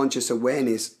consciousness, conscious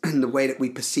awareness, and the way that we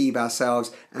perceive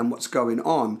ourselves and what's going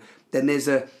on, then there's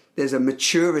a there's a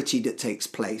maturity that takes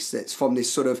place that's from this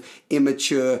sort of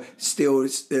immature, still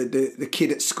the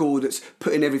kid at school that's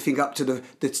putting everything up to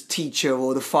the teacher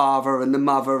or the father and the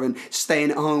mother, and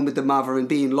staying at home with the mother and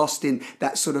being lost in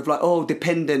that sort of like,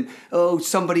 dependent,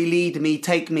 somebody lead me,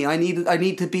 take me, I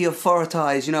need to be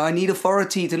authorized, I need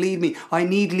authority to lead me, I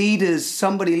need leaders,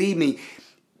 somebody lead me.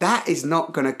 That is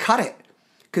not going to cut it,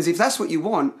 because if that's what you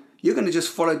want, you're going to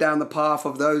just follow down the path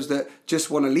of those that just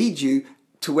want to lead you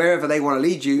to wherever they want to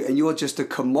lead you, and you're just a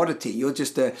commodity. You're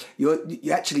just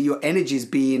your energy is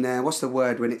being what's the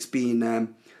word when it's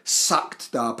being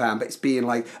sucked, Darpan, but it's being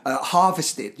like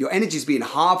harvested. Your energy is being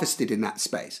harvested in that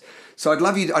space. So I'd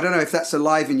love you. I don't know if that's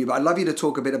alive in you, but I'd love you to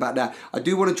talk a bit about that. I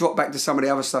do want to drop back to some of the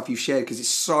other stuff you shared, because it's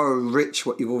so rich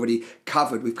what you've already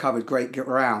covered. We've covered great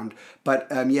ground,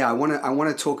 but I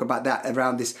want to talk about that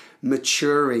around this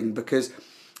maturing, because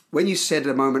when you said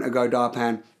a moment ago,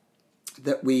 Darpan,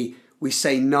 that we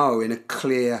say no in a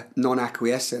clear,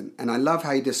 non-acquiescent, and I love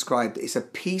how you described it. It's a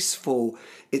peaceful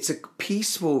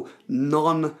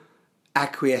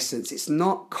non-acquiescence. It's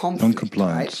not conflict.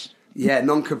 Non-compliance. Right? Yeah,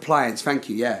 non-compliance. Thank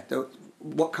you. Yeah.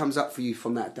 What comes up for you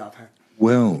from that, Darpan?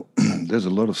 Well, there's a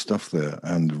lot of stuff there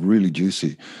and really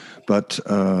juicy. But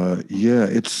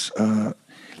it's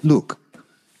look,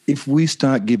 if we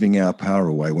start giving our power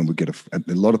away when we get a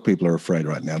lot of people are afraid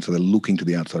right now, so they're looking to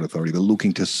the outside authority, they're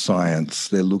looking to science,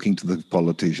 they're looking to the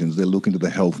politicians, they're looking to the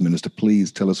health minister.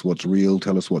 Please tell us what's real,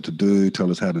 tell us what to do,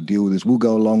 tell us how to deal with this. We'll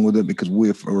go along with it because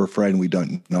we're afraid and we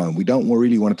don't know. And we don't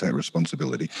really want to take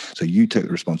responsibility. So you take the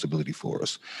responsibility for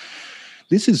us.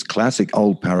 This is classic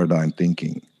old paradigm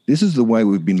thinking. This is the way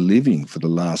we've been living for the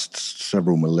last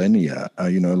several millennia,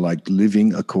 like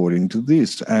living according to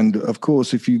this. And of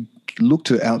course, if you look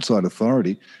to outside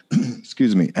authority,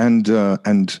 excuse me, and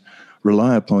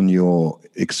rely upon your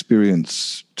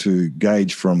experience to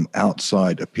gauge from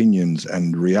outside opinions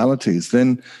and realities,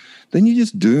 then you're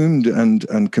just doomed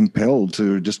and compelled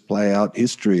to just play out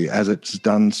history as it's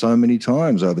done so many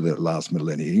times over the last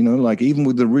millennia. Like even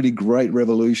with the really great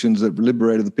revolutions that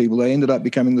liberated the people, they ended up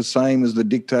becoming the same as the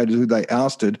dictators who they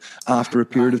ousted after a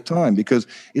period of time, because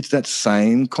it's that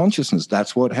same consciousness.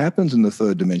 That's what happens in the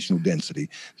third dimensional density.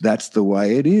 That's the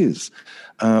way it is.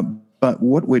 But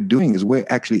what we're doing is we're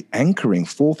actually anchoring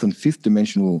fourth and fifth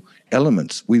dimensional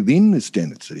elements within this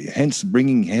density, hence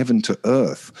bringing heaven to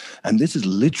earth. And this is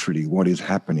literally what is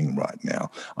happening right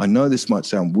now. I know this might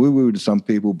sound woo-woo to some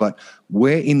people, but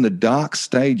we're in the dark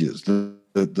stages,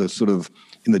 the sort of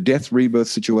in the death rebirth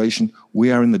situation.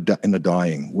 We are in the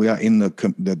dying. We are in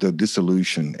the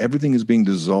dissolution. Everything is being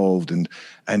dissolved and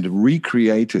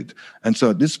recreated. And so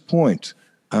at this point,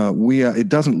 it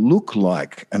doesn't look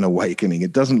like an awakening.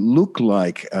 It doesn't look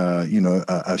like,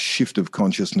 a shift of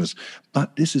consciousness.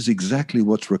 But this is exactly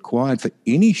what's required for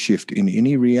any shift in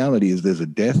any reality. Is there's a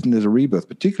death and there's a rebirth,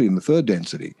 particularly in the third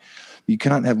density. You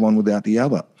can't have one without the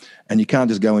other. And you can't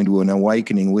just go into an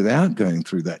awakening without going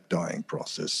through that dying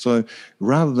process. So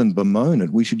rather than bemoan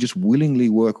it, we should just willingly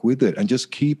work with it and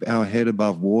just keep our head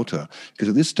above water. Because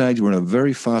at this stage, we're in a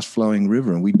very fast-flowing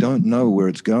river and we don't know where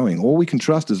it's going. All we can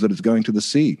trust is that it's going to the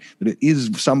sea, that it is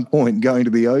some point going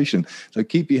to the ocean. So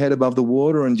keep your head above the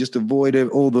water and just avoid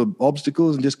all the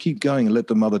obstacles and just keep going and let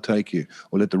the mother take you,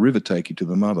 or let the river take you to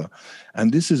the mother.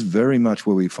 And this is very much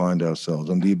where we find ourselves.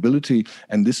 And the ability,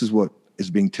 and this is what is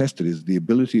being tested, is the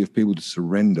ability of people to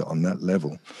surrender on that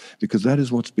level, because that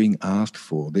is what's being asked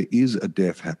for. There is a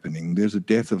death happening. There's a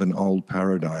death of an old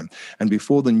paradigm. And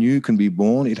before the new can be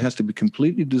born, it has to be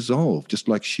completely dissolved, just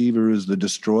like Shiva is the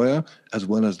destroyer as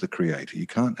well as the creator. You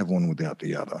can't have one without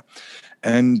the other.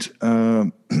 And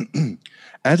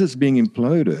as it's being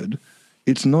imploded,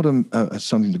 it's not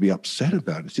something to be upset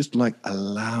about. It's just like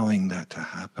allowing that to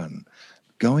happen.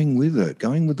 Going with it,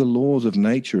 going with the laws of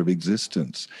nature, of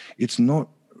existence. It's not,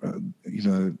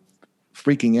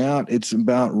 freaking out. It's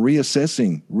about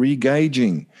reassessing,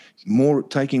 re-gauging,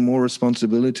 taking more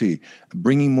responsibility,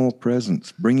 bringing more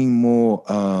presence, bringing more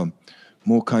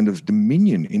kind of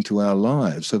dominion into our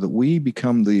lives so that we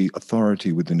become the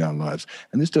authority within our lives.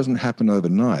 And this doesn't happen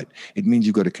overnight. It means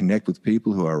you've got to connect with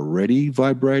people who are already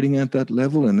vibrating at that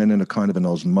level, and then in a kind of an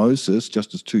osmosis,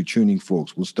 just as two tuning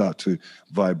forks will start to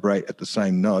vibrate at the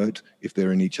same note if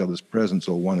they're in each other's presence,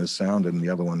 or one is sounded and the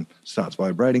other one starts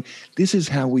vibrating. This is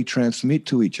how we transmit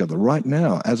to each other right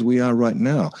now, as we are right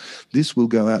now. This will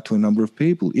go out to a number of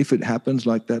people. If it happens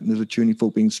like that and there's a tuning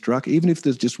fork being struck, even if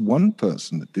there's just one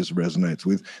person that this resonates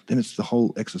with, then it's the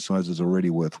whole exercise is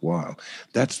already worthwhile.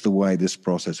 That's the way this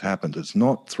process happens. It's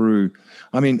not through,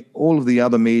 all of the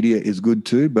other media is good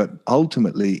too, but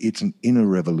ultimately it's an inner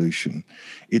revolution.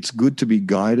 It's good to be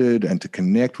guided and to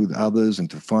connect with others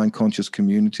and to find conscious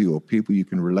community or people you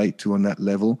can relate to on that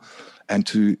level, and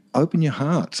to open your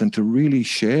hearts and to really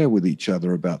share with each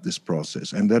other about this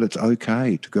process, and that it's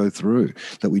okay to go through,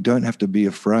 that we don't have to be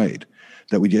afraid,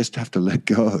 that we just have to let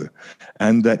go.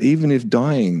 And that even if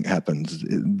dying happens,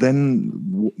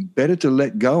 then better to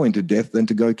let go into death than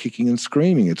to go kicking and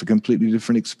screaming. It's a completely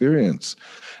different experience.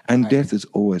 And death is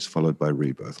always followed by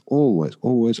rebirth. Always,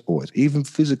 always, always. Even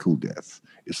physical death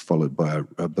is followed by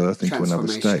a birth into another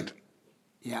state.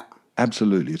 Yeah.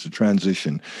 Absolutely. It's a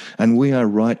transition. And we are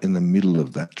right in the middle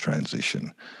of that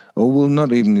transition. Or well,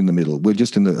 not even in the middle. We're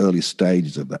just in the early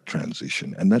stages of that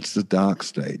transition. And that's the dark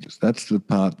stages. That's the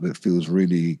part that feels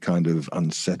really kind of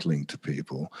unsettling to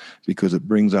people, because it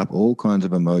brings up all kinds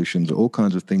of emotions, all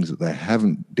kinds of things that they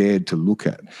haven't dared to look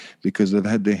at because they've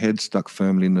had their head stuck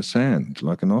firmly in the sand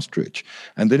like an ostrich.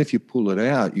 And then if you pull it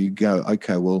out, you go,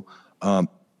 okay, well,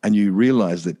 and you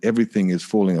realize that everything is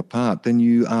falling apart, then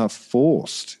you are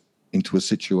forced into a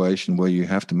situation where you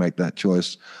have to make that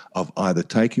choice of either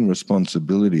taking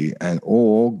responsibility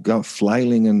or go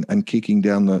flailing and kicking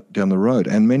down the road.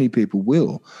 And many people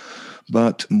will,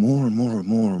 but more and more and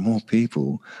more and more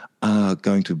people are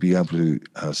going to be able to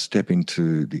step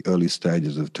into the early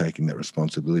stages of taking that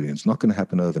responsibility. And it's not going to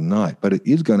happen overnight, but it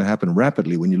is going to happen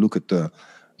rapidly when you look at the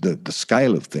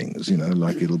scale of things,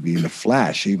 like it'll be in a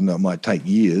flash, even though it might take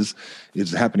years.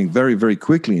 It's happening very, very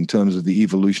quickly in terms of the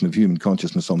evolution of human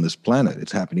consciousness on this planet.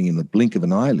 It's happening in the blink of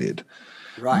an eyelid.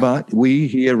 Right. But we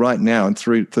here right now in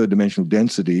third dimensional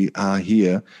density are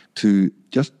here to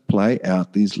just play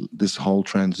out this whole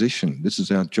transition. This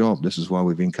is our job. This is why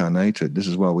we've incarnated. This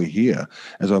is why we're here.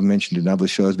 As I've mentioned in other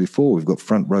shows before, we've got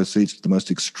front row seats to the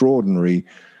most extraordinary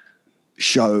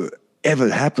show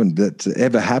ever happened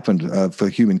for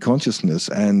human consciousness,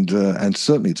 and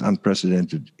certainly it's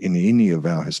unprecedented in any of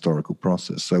our historical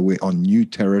process. So we're on new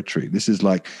territory. This is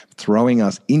like throwing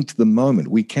us into the moment.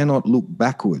 We cannot look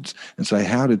backwards and say,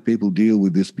 how did people deal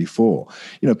with this before?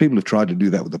 People have tried to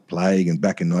do that with the plague and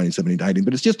back in 1917, 18,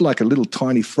 but it's just like a little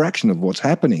tiny fraction of what's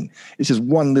happening. It's just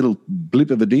one little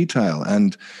blip of a detail.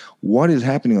 And what is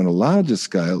happening on a larger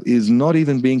scale is not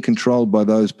even being controlled by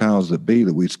those powers that be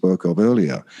that we spoke of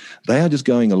earlier. They are just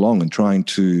going along and trying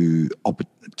to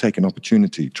take an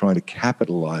opportunity, trying to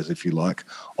capitalize, if you like,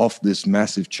 off this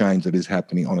massive change that is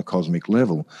happening on a cosmic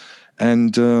level.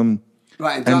 And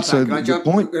right, and so can I jump?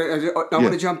 I want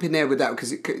to jump in there with that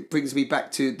because it brings me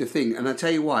back to the thing, and I'll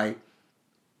tell you why.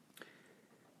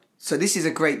 So this is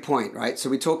a great point, right? So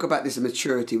we talk about this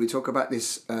maturity, we talk about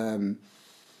this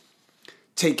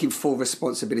taking full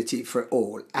responsibility for it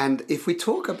all. And if we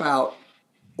talk about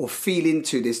or feel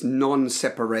into this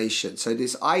non-separation, so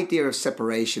this idea of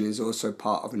separation is also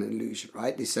part of an illusion,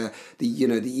 right? This the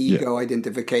ego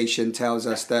identification tells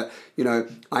us that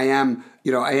I am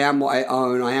what I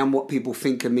own, I am what people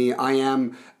think of me, I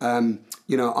am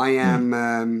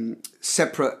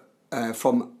separate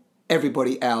from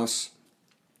everybody else,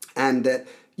 and that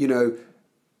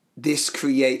this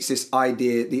creates this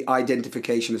idea, the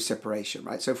identification of separation,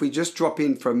 right? So if we just drop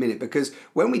in for a minute, because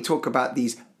when we talk about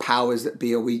these powers that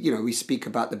be, or we speak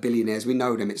about the billionaires, we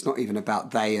know them. It's not even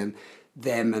about they and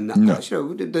them and that. No.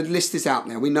 The list is out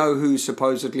there. We know who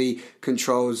supposedly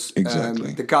controls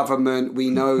the government. We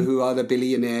know who are the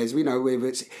billionaires. We know whether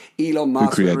it's Elon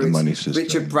Musk, who created the money system,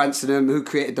 Richard Branson, who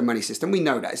created the money system. We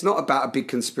know that. It's not about a big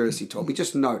conspiracy talk. We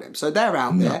just know them. So they're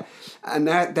out there, and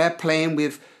they're playing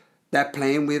with. They're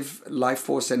playing with life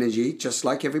force energy, just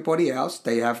like everybody else.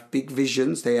 They have big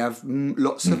visions. They have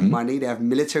lots of money. They have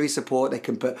military support. They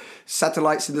can put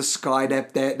satellites in the sky.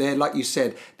 They're like you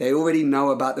said, they already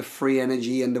know about the free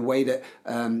energy and the way that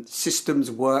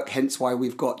systems work. Hence why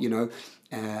we've got,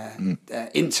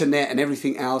 internet and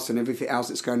everything else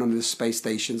that's going on in the space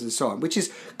stations and so on, which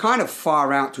is kind of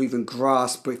far out to even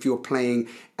grasp if you're playing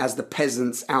as the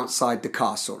peasants outside the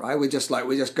castle, right? We're just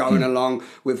going along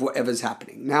with whatever's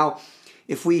happening. Now,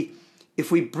 if we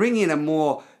bring in a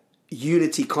more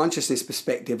unity consciousness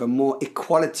perspective, a more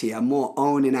equality, a more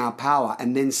owning our power,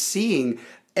 and then seeing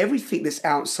everything that's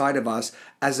outside of us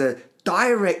as a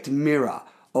direct mirror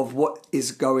of what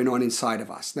is going on inside of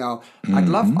us. Now, I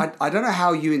don't know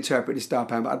how you interpret this,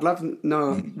 Darpan, but I'd love to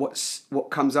know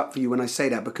what comes up for you when I say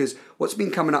that, because what's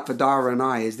been coming up for Dara and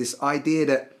I is this idea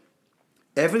that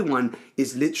everyone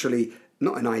is literally,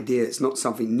 not an idea, it's not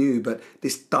something new, but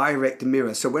this direct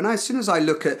mirror. So as soon as I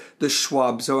look at the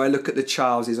Schwabs, or I look at the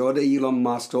Charleses, or the Elon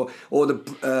Musk, or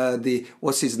the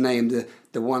what's his name,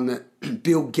 the one that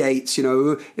Bill Gates,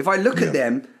 if I look at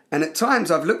them, and at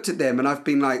times I've looked at them and I've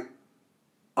been like,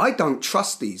 I don't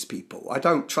trust these people. I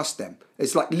don't trust them.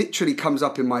 It's like literally comes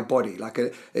up in my body.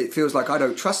 It feels like I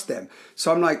don't trust them.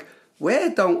 So I'm like, where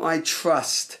don't I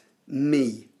trust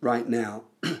me? right now?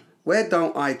 Where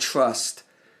don't I trust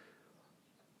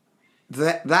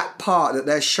that part that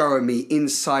they're showing me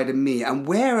inside of me? And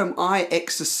where am I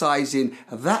exercising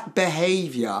that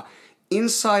behavior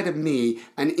inside of me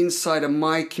and inside of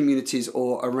my communities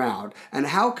or around? And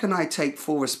how can I take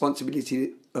full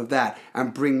responsibility of that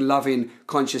and bring loving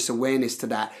conscious awareness to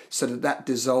that, so that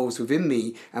dissolves within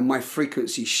me and my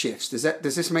frequency shifts? Does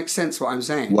this make sense, what I'm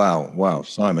saying? Wow,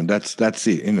 Simon, that's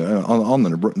it. You know, on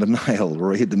the nail,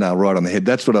 or hit the nail right on the head.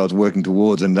 That's what I was working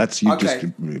towards, and that's you just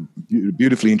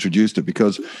beautifully introduced it,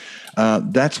 because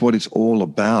that's what it's all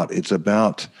about. It's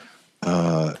about,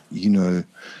 I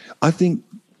think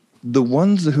the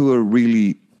ones who are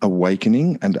really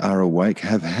awakening and are awake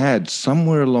have had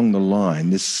somewhere along the line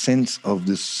this sense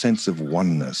of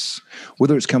oneness,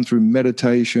 whether it's come through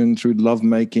meditation, through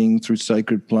lovemaking, through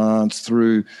sacred plants,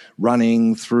 through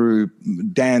running, through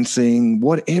dancing,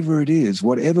 whatever it is,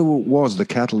 whatever was the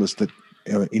catalyst that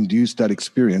induced that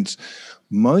experience.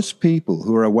 Most people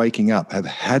who are waking up have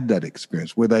had that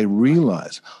experience where they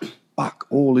realize, fuck,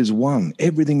 all is one.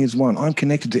 Everything is one. I'm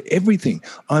connected to everything.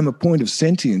 I'm a point of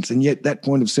sentience, and yet that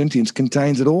point of sentience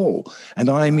contains it all. And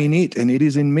I'm in it, and it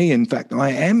is in me. In fact, I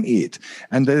am it.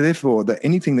 And therefore,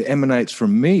 anything that emanates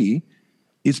from me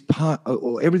is part,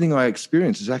 or everything I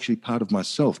experience is actually part of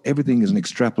myself. Everything is an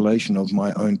extrapolation of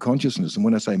my own consciousness. And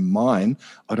when I say mine,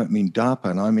 I don't mean DARPA,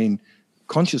 and I mean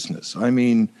consciousness. I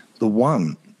mean the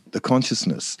one, the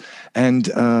consciousness.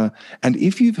 And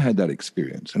if you've had that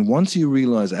experience, and once you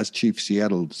realize, as Chief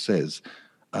Seattle says,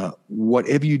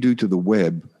 whatever you do to the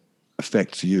web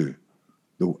affects you.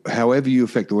 However you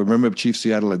affect the web. Remember Chief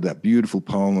Seattle had that beautiful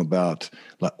poem about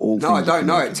like all things. No, I don't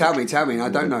know it. Tell me. I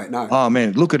don't know it, no. Oh,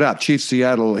 man, look it up. Chief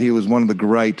Seattle, he was one of the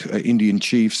great Indian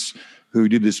chiefs who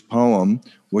did this poem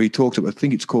where he talks about, I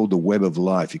think it's called The Web of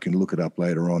Life. You can look it up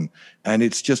later on. And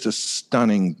it's just a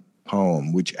stunning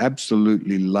poem which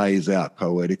absolutely lays out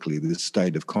poetically this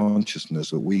state of consciousness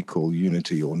that we call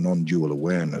unity or non-dual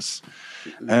awareness.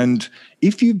 And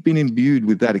if you've been imbued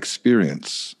with that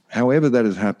experience, however that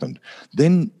has happened,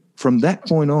 then from that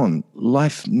point on,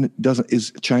 life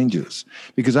changes.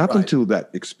 Because up until that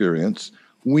experience,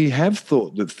 we have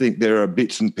thought that there are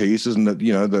bits and pieces, and that,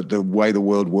 the way the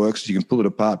world works, you can pull it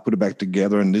apart, put it back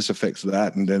together, and this affects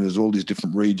that, and then there's all these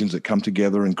different regions that come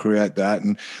together and create that.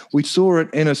 And we saw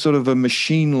it in a sort of a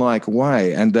machine-like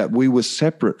way, and that we were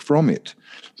separate from it,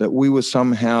 that we were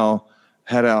somehow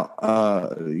had our,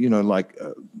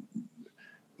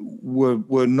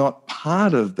 were not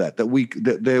part of that,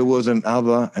 that there was an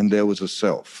other and there was a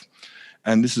self.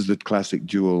 And this is the classic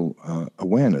dual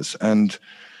awareness. And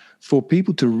for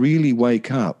people to really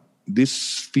wake up,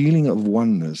 this feeling of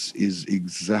oneness is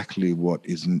exactly what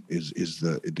is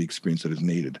the experience that is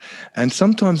needed. And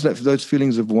sometimes those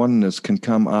feelings of oneness can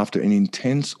come after an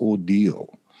intense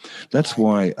ordeal. That's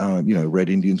why, Red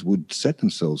Indians would set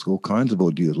themselves all kinds of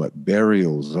ordeals, like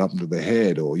burials up to the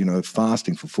head, or,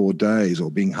 fasting for 4 days, or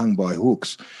being hung by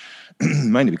hooks,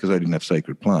 mainly because they didn't have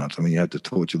sacred plants. I mean, you had to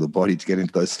torture the body to get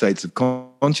into those states of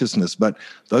consciousness. But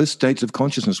those states of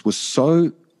consciousness were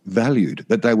so valued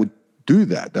that they would do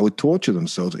that. They would torture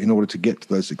themselves in order to get to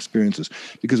those experiences.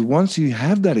 Because once you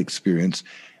have that experience,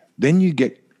 then you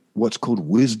get what's called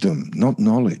wisdom, not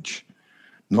knowledge.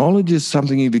 Knowledge is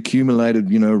something you've accumulated,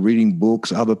 reading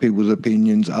books, other people's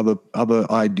opinions, other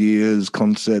ideas,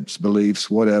 concepts, beliefs,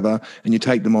 whatever, and you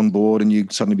take them on board and you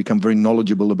suddenly become very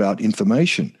knowledgeable about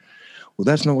information. Well,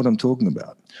 that's not what I'm talking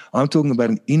about. I'm talking about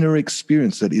an inner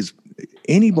experience that is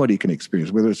anybody can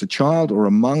experience, whether it's a child or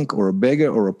a monk or a beggar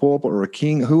or a pauper or a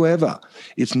king, whoever.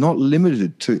 It's not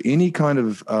limited to any kind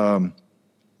of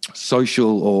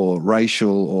social or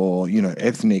racial or,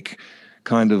 ethnic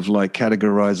kind of like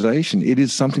categorization. It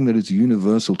is something that is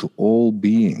universal to all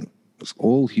beings,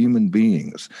 all human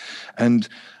beings. And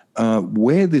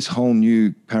where this whole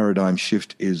new paradigm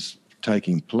shift is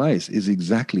taking place is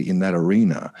exactly in that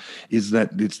arena, is that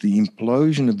it's the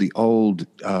implosion of the old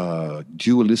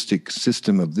dualistic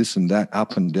system of this and that,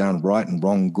 up and down, right and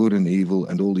wrong, good and evil,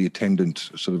 and all the attendant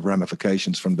sort of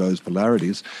ramifications from those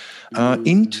polarities,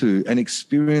 into an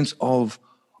experience of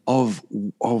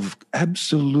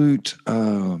absolute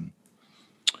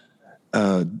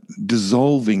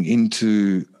dissolving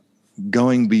into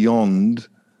going beyond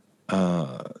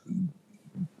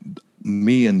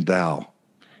me and thou.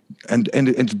 And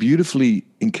it's beautifully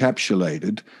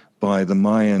encapsulated by the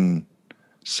Mayan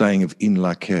saying of In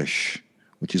Lakesh,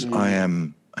 which is, I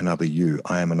am another you,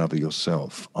 I am another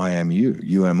yourself, I am you,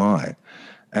 you am I.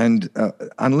 And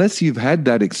unless you've had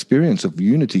that experience of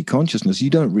unity consciousness, you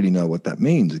don't really know what that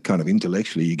means. It kind of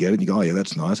intellectually you get it, and you go, oh yeah,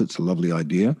 that's nice, it's a lovely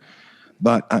idea.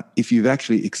 But if you've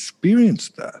actually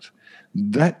experienced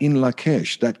that in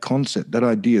Lakesh, that concept, that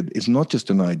idea is not just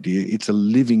an idea, it's a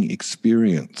living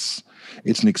experience.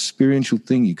 It's an experiential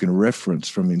thing you can reference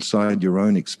from inside your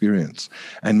own experience.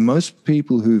 And most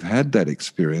people who've had that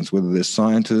experience, whether they're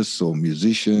scientists or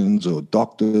musicians or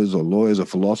doctors or lawyers or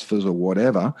philosophers or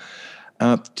whatever,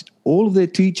 all of their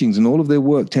teachings and all of their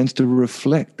work tends to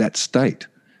reflect that state.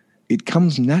 It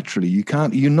comes naturally.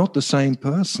 You're not the same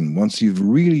person once you've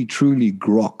really, truly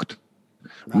grokked,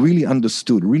 really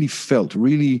understood, really felt,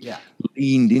 really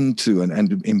leaned into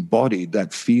and embodied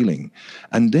that feeling.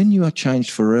 And then you are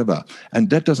changed forever. And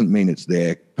that doesn't mean it's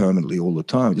there permanently all the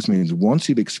time. It just means once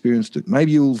you've experienced it,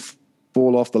 maybe you'll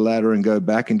fall off the ladder and go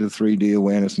back into 3D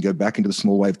awareness and go back into the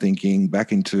small wave thinking,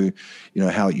 back into,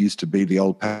 how it used to be, the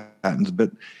old patterns.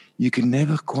 But you can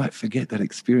never quite forget that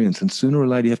experience. And sooner or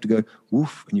later you have to go,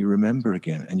 woof, and you remember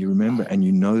again, and you remember, and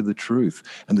you know the truth.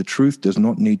 And the truth does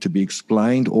not need to be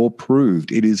explained or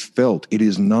proved. It is felt, it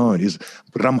is known, it is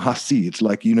brahmasi. It's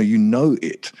like, you know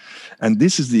it. And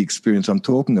this is the experience I'm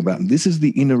talking about. And this is the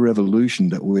inner revolution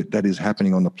that is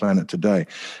happening on the planet today.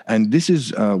 And this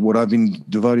is what I've been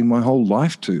devoting my whole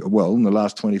life to, well, in the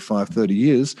last 25, 30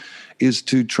 years, is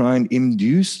to try and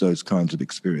induce those kinds of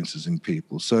experiences in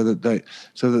people so that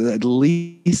at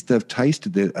least they've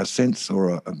tasted a sense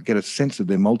or get a sense of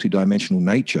their multidimensional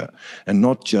nature, and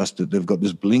not just that they've got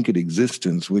this blinkered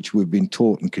existence, which we've been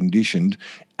taught and conditioned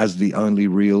as the only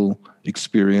real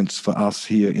experience for us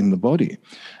here in the body.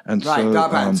 And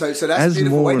right, so that's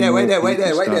beautiful. Wait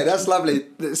there. That's lovely.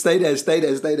 Stay there.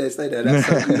 That's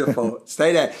so beautiful.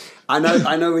 Stay there. I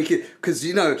know we could, because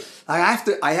I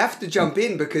have to jump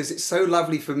in because it's so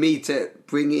lovely for me to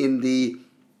bring in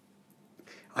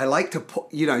I like to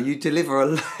put, you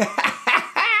deliver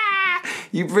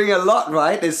you bring a lot,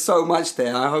 right? There's so much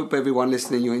there. I hope everyone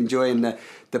listening, you're enjoying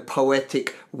the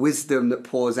poetic wisdom that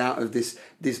pours out of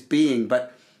this being.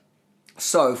 But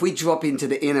so if we drop into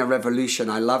the inner revolution,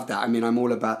 I love that. I mean, I'm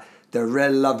all about the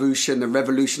revolution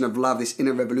of love, this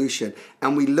inner revolution.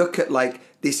 And we look at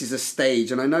this is a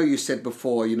stage. And I know you said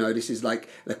before, this is like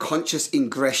the conscious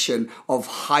ingression of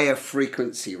higher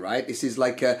frequency, right? This is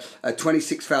like a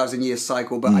 26,000 year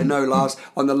cycle. But I know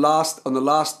on the last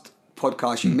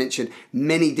podcast, you mentioned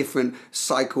many different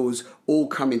cycles all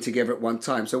coming together at one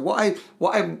time. So what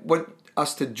I want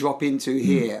us to drop into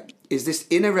here is this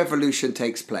inner revolution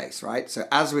takes place, right? So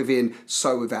as within,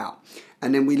 so without.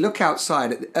 And then we look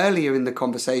outside. Earlier in the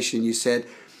conversation, you said,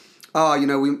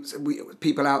 we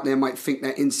people out there might think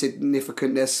they're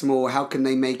insignificant, they're small. How can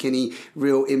they make any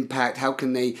real impact? How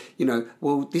can they,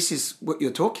 well, this is what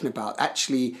you're talking about.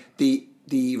 Actually, the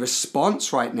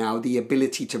response right now, the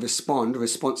ability to respond,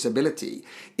 responsibility,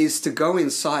 is to go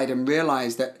inside and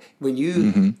realize that when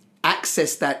you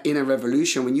access that inner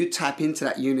revolution, when you tap into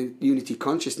that unity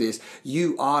consciousness,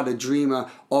 you are the dreamer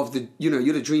of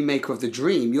you're the dream maker of the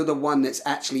dream. You're the one that's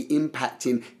actually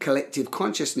impacting collective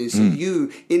consciousness. So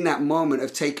you, in that moment,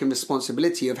 have taken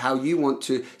responsibility of how you want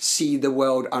to see the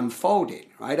world unfolding,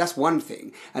 right? That's one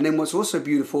thing. And then what's also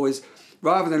beautiful is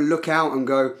rather than look out and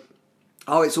go,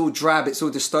 oh, it's all drab, it's all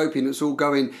dystopian, it's all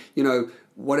going,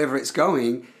 whatever it's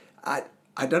going,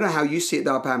 I don't know how you see it,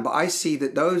 Darpan, but I see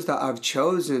that those that have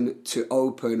chosen to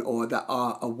open or that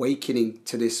are awakening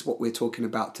to this, what we're talking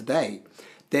about today,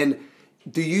 then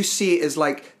do you see it as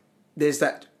there's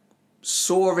that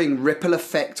soaring ripple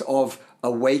effect of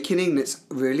awakening that's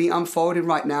really unfolding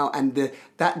right now, and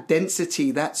that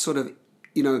density, that sort of,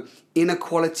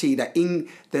 inequality, that in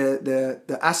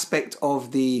the aspect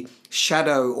of the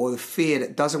shadow or the fear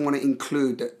that doesn't want to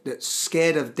include, that's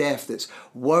scared of death, that's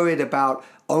worried about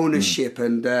ownership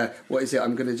and what is it?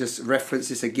 I'm going to just reference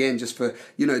this again, just for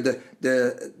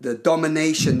the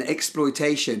domination, the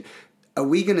exploitation. Are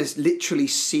we going to literally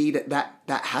see that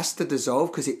has to dissolve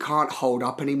because it can't hold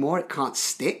up anymore? It can't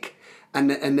stick, and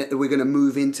that we're going to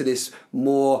move into this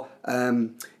more.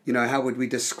 How would we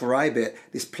describe it?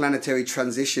 This planetary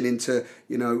transition into,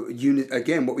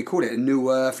 again, what we call it, a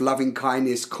new earth, loving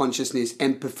kindness, consciousness,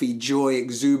 empathy, joy,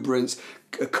 exuberance,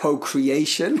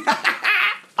 co-creation.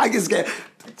 I just get...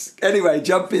 Anyway,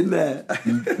 jump in there.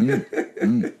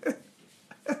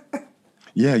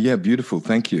 Yeah, beautiful.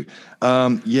 Thank you.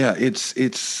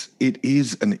 It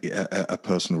is a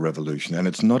personal revolution, and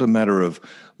it's not a matter of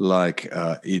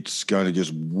it's going to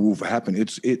just happen.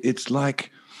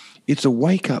 It's a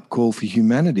wake-up call for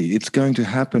humanity. It's going to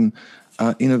happen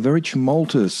in a very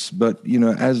tumultuous, but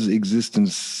as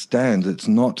existence stands, it's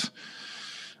not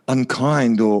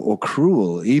unkind or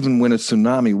cruel. Even when a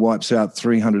tsunami wipes out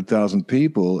 300,000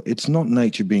 people, it's not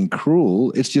nature being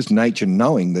cruel. It's just nature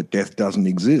knowing that death doesn't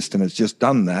exist, and it's just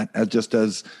done that, just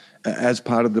as as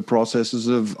part of the processes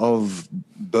of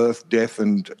birth, death,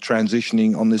 and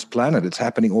transitioning on this planet. It's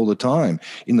happening all the time.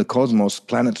 In the cosmos,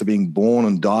 planets are being born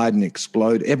and died and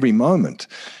explode every moment.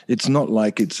 It's not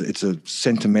like it's a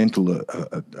sentimental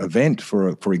event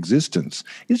for existence.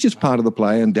 It's just part of the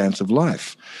play and dance of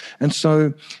life. And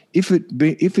so if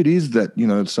it is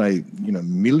that, say,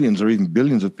 millions or even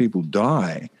billions of people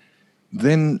die,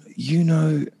 then,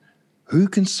 who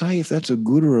can say if that's a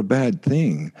good or a bad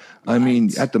thing? Right. I mean,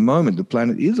 at the moment, the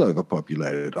planet is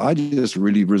overpopulated. I just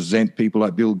really resent people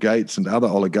like Bill Gates and other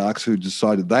oligarchs who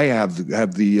decided they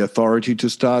have the authority to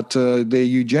start their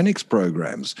eugenics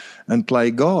programs and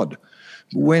play God,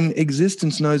 when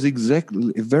existence knows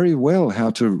exactly very well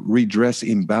how to redress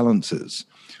imbalances.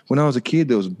 When I was a kid,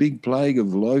 there was a big plague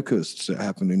of locusts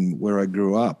happening where I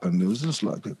grew up, and it was just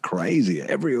like crazy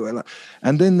everywhere.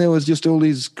 And then there was just all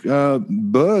these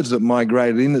birds that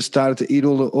migrated in that started to eat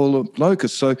all the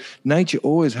locusts. So nature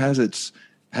always has its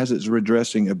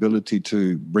redressing ability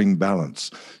to bring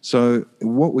balance. So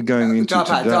what we're going into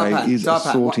today is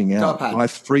sorting out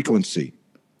life frequency.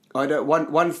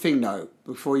 One thing though,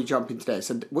 before you jump into that,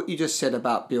 so what you just said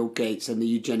about Bill Gates and the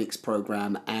eugenics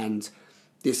program and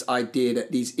this idea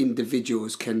that these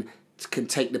individuals can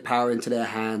take the power into their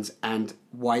hands and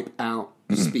wipe out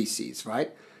the species,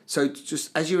 right? So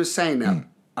just as you were saying that,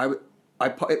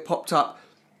 it popped up.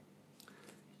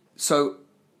 So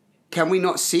can we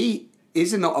not see? Is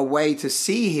there not a way to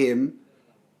see him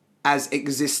as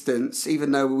existence,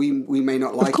 even though we may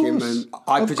not like him? And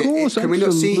can we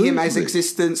not see him as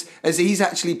existence, as he's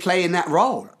actually playing that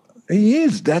role? He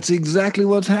is. That's exactly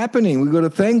what's happening. We've got to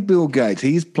thank Bill Gates.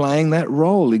 He's playing that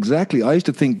role. Exactly. I used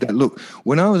to think that, look,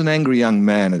 when I was an angry young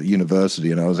man at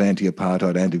university and I was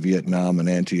anti-apartheid, anti-Vietnam and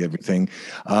anti-everything,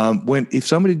 if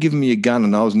somebody had given me a gun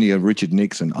and I was near Richard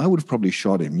Nixon, I would have probably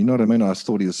shot him. You know what I mean? I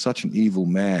thought he was such an evil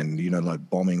man, like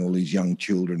bombing all these young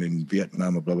children in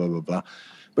Vietnam, blah, blah, blah, blah.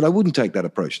 But I wouldn't take that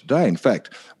approach today. In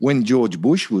fact, when George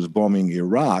Bush was bombing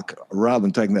Iraq, rather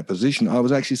than taking that position, I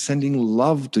was actually sending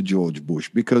love to George Bush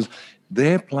because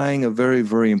they're playing a very,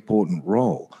 very important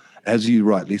role, as you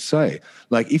rightly say.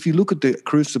 Like if you look at the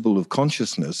crucible of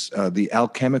consciousness, the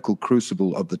alchemical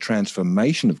crucible of the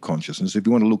transformation of consciousness, if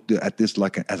you want to look at this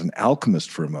as an alchemist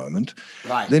for a moment,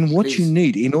 then what you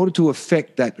need in order to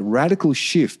affect that radical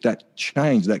shift, that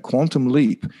change, that quantum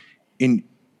leap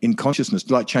in consciousness,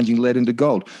 like changing lead into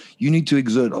gold, you need to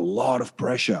exert a lot of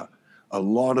pressure, a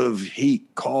lot of heat,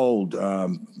 cold,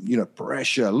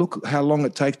 pressure. Look how long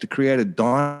it takes to create a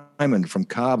diamond from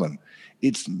carbon.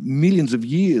 It's millions of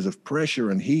years of pressure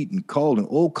and heat and cold and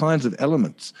all kinds of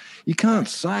elements. You can't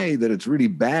say that it's really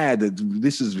bad, that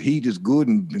heat is good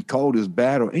and cold is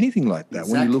bad or anything like that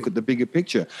when you look at the bigger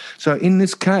picture. So in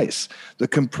this case, the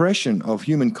compression of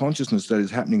human consciousness that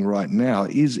is happening right now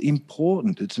is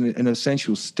important. It's an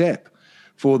essential step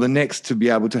for the next to be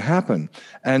able to happen.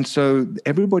 And so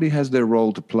everybody has their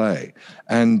role to play.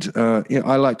 And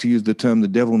I like to use the term, the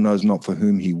devil knows not for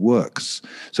whom he works.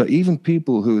 So even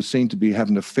people who are seen to be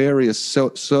having nefarious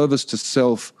service to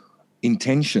self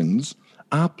intentions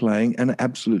are playing an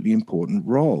absolutely important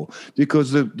role,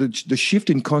 because the shift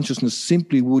in consciousness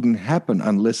simply wouldn't happen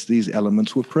unless these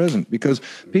elements were present, because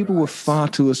people were far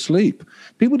too asleep.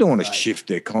 People don't want to shift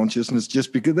their consciousness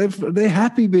just because they're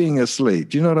happy being asleep.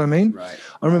 Do you know what I mean? Right.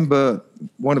 I remember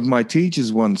one of my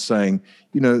teachers once saying,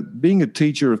 being a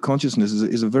teacher of consciousness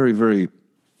is a very, very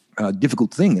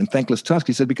difficult thing and thankless task.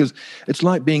 He said, because it's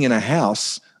like being in a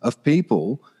house of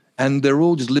people and they're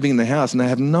all just living in the house and they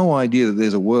have no idea that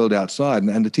there's a world outside.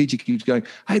 And the teacher keeps going,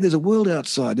 hey, there's a world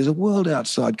outside. There's a world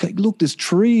outside. Look, there's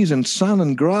trees and sun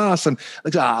and grass. And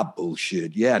like,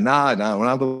 bullshit. Yeah, no.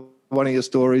 Another one of your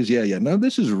stories. Yeah. No,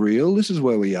 this is real. This is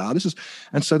where we are.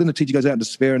 And so then the teacher goes out in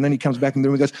despair and then he comes back in the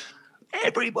room and goes,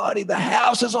 everybody, the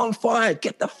house is on fire.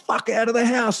 Get the fuck out of the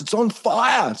house. It's on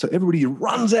fire. So everybody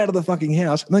runs out of the fucking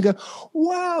house and they go,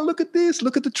 wow, look at this.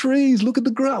 Look at the trees. Look at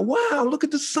the grass. Wow, look at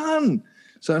the sun.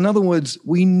 So in other words,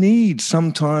 we need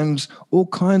sometimes all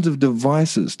kinds of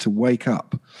devices to wake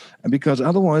up, and because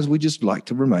otherwise we just like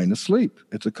to remain asleep.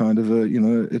 It's a kind of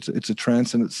it's a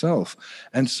trance in itself.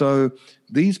 And so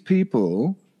these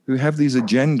people who have these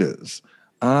agendas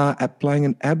are playing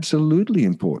an absolutely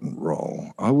important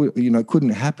role. Couldn't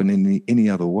happen in any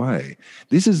other way.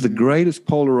 This is the greatest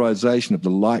polarization of the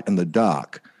light and the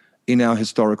dark in our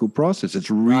historical process.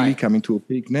 It's really coming to a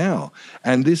peak now.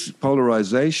 And this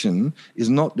polarization is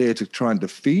not there to try and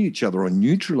defeat each other or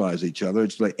neutralize each other.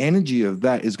 It's the energy of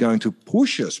that is going to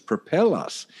push us, propel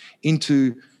us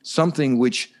into something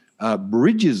which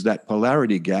bridges that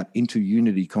polarity gap into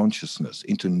unity consciousness,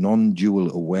 into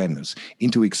non-dual awareness,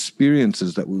 into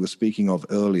experiences that we were speaking of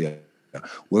earlier,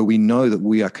 where we know that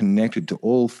we are connected to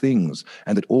all things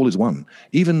and that all is one.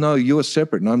 Even though you're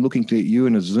separate and I'm looking at you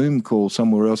in a Zoom call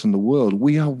somewhere else in the world,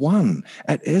 we are one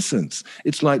at essence.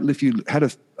 It's like if you had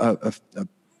a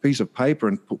piece of paper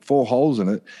and put 4 holes in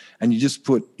it and you just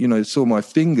put, saw my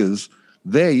fingers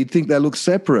there, you'd think they look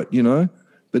separate,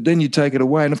 but then you take it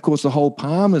away and, of course, the whole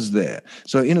palm is there.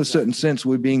 So in a certain sense,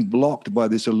 we're being blocked by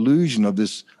this illusion of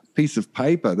this piece of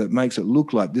paper that makes it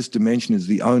look like this dimension is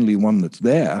the only one that's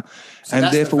there. So and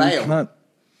that's therefore the we veil. can't.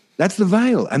 That's the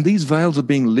veil. And these veils are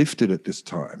being lifted at this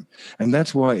time. And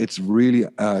that's why it's really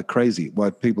crazy, why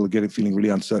people are feeling really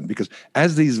uncertain, because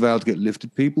as these veils get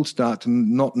lifted, people start to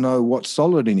not know what's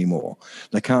solid anymore.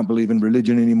 They can't believe in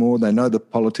religion anymore. They know the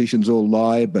politicians all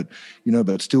lie, but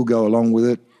still go along with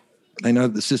it. They know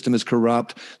that the system is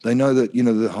corrupt. They know that,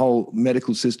 the whole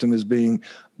medical system is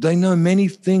they know many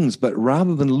things, but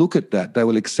rather than look at that, they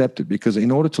will accept it, because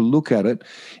in order to look at it,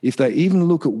 if they even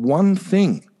look at one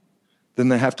thing, then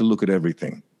they have to look at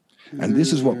everything. And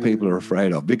this is what people are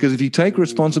afraid of, because if you take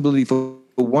responsibility for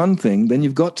one thing, then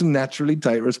you've got to naturally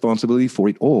take responsibility for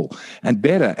it all. And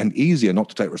better and easier not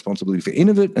to take responsibility for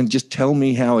any of it and just tell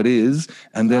me how it is,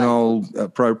 and then I'll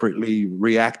appropriately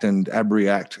react and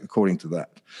abreact according to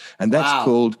that. And that's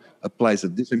called a place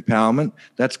of disempowerment.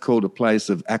 That's called a place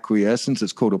of acquiescence.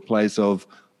 It's called a place of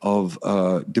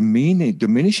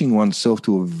diminishing oneself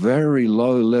to a very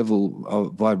low level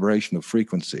of vibration of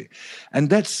frequency. And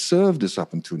that's served us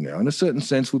up until now. In a certain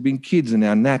sense, we've been kids in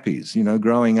our nappies,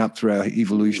 growing up through our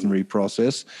evolutionary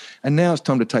process. And now it's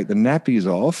time to take the nappies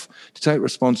off, to take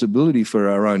responsibility for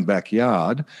our own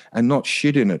backyard and not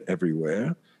shit in it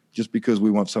everywhere just because we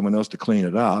want someone else to clean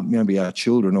it up, maybe our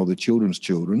children or the children's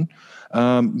children,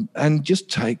 and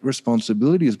just take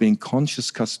responsibility as being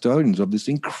conscious custodians of this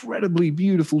incredibly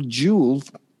beautiful jewel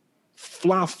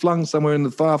flung somewhere in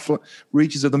the far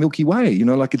reaches of the Milky Way.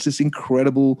 Like it's this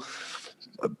incredible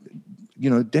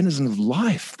denizen of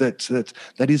life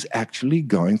that is actually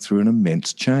going through an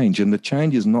immense change. And the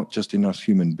change is not just in us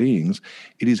human beings,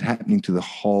 it is happening to the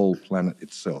whole planet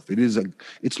itself.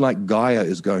 It's like Gaia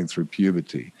is going through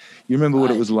puberty. You remember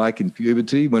what it was like in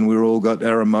puberty when we all got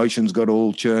our emotions got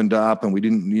all churned up and we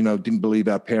didn't believe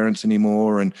our parents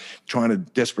anymore, and trying to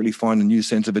desperately find a new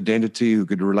sense of identity who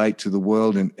could relate to the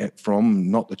world and from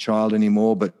not the child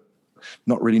anymore, but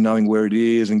not really knowing where it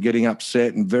is and getting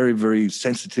upset and very, very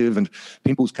sensitive, and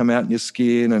pimples come out in your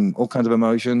skin and all kinds of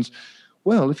emotions.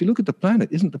 Well, if you look at the planet,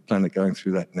 isn't the planet going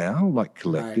through that now, like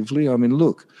collectively? Right. I mean,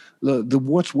 look,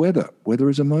 what's weather? Weather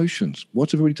is emotions.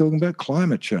 What's everybody talking about?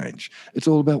 Climate change. It's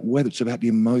all about weather. It's about the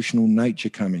emotional nature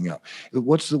coming up.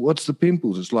 What's the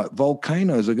pimples? It's like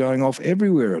volcanoes are going off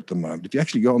everywhere at the moment. If you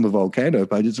actually go on the volcano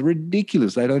page, it's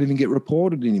ridiculous. They don't even get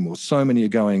reported anymore. So many are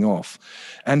going off.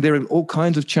 And there are all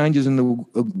kinds of changes in the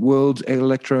world's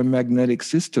electromagnetic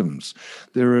systems.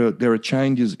 There are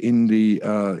changes in the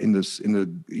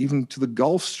even to the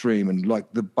Gulf Stream, and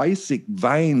like the basic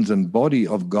veins and body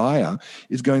of Gaia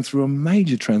is going through a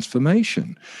major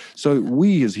transformation. So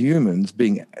we as humans,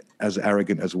 being as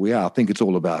arrogant as we are, think it's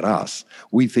all about us.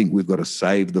 We think we've got to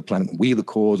save the planet. We're the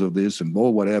cause of this and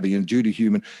more whatever, due to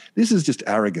human. This is just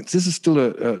arrogance. This is still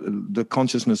the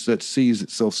consciousness that sees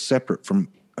itself separate from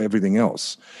everything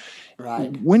else.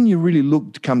 Right. When you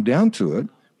really come down to it,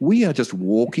 we are just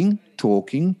walking,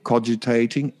 talking,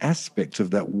 cogitating aspects of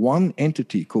that one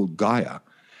entity called Gaia.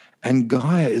 And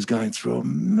Gaia is going through a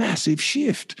massive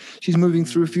shift. She's moving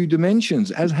through a few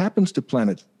dimensions, as happens to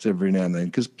planets every now and then,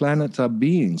 because planets are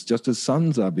beings, just as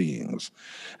suns are beings.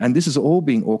 And this is all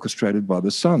being orchestrated by the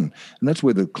sun. And that's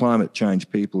where the climate change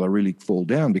people are really fall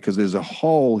down, because there's a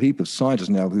whole heap of scientists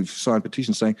now who've signed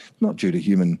petitions saying, not due to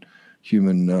human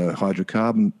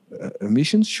hydrocarbon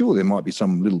emissions. Sure, there might be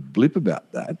some little blip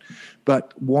about that,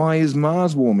 but why is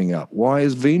Mars warming up? Why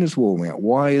is Venus warming up?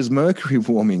 Why is Mercury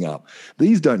warming up?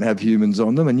 These don't have humans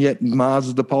on them, and yet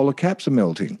Mars, the polar caps are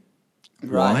melting.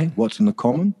 Right. Why? What's in the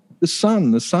common? The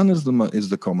sun. The sun is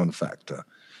the common factor.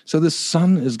 So the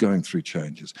sun is going through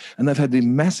changes, and they've had the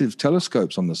massive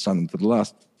telescopes on the sun for the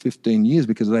last 15 years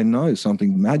because they know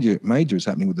something major is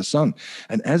happening with the sun.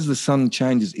 And as the sun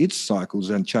changes its cycles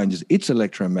and changes its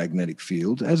electromagnetic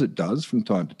field, as it does from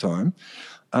time to time,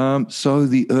 so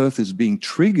the Earth is being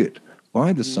triggered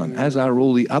by the sun, as are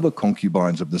all the other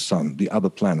concubines of the sun, the other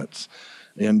planets.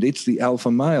 And it's the alpha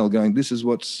male going, this is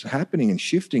what's happening and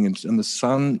shifting, and the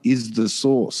sun is the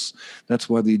source. That's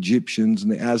why the Egyptians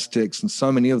and the Aztecs and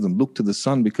so many of them look to the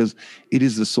sun, because it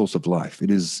is the source of life. It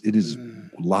is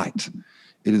light.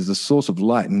 It is the source of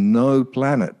light. No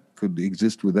planet could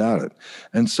exist without it.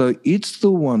 And so it's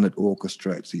the one that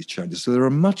orchestrates these changes. So there are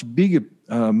much bigger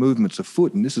movements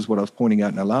afoot, and this is what I was pointing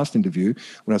out in our last interview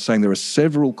when I was saying there are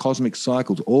several cosmic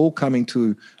cycles all coming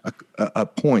to a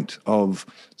point of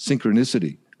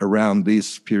synchronicity around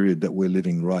this period that we're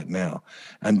living right now.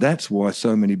 And that's why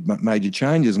so many major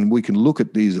changes, and we can look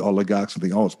at these oligarchs and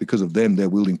think, oh, it's because of them, they're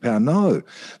wielding power. No,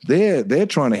 they're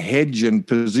trying to hedge and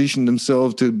position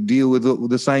themselves to deal with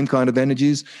the same kind of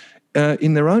energies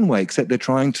in their own way, except they're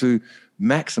trying to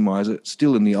maximize it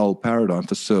still in the old paradigm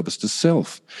for service to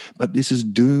self. But this is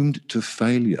doomed to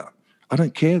failure. I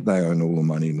don't care if they own all the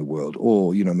money in the world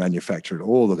or, manufacture it,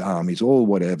 all the armies, or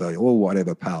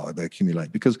whatever power they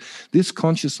accumulate, because this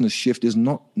consciousness shift is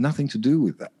nothing to do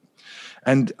with that.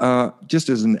 And just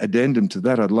as an addendum to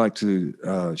that, I'd like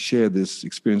to share this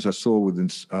experience I saw with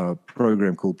this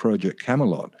program called Project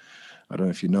Camelot. I don't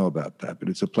know if you know about that, but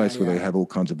it's a place where they have all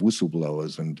kinds of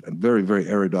whistleblowers and very, very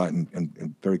erudite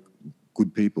and very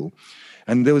good people.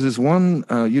 And there was this one,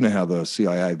 you know how the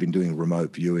CIA have been doing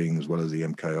remote viewing as well as the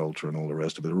MK Ultra and all the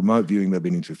rest of it. Remote viewing they've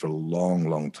been into for a long,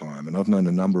 long time. And I've known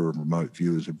a number of remote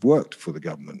viewers who've worked for the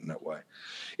government in that way.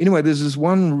 Anyway, there's this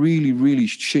one really, really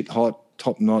shit-hot,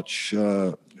 top-notch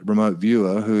remote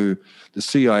viewer who the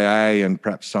CIA and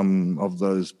perhaps some of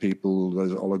those people,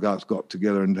 those oligarchs, got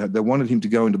together and they wanted him to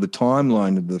go into the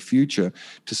timeline of the future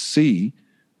to see,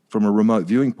 from a remote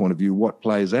viewing point of view, what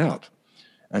plays out.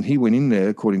 And he went in there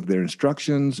according to their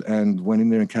instructions and went in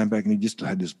there and came back, and he just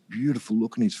had this beautiful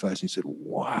look on his face. And he said,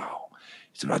 wow.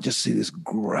 He said, I just see this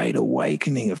great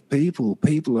awakening of people.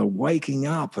 People are waking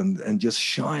up and just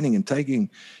shining and taking,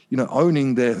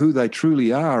 owning who they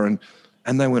truly are.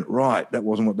 And they went, right, that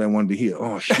wasn't what they wanted to hear.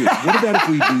 Oh, shit. What about if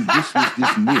we do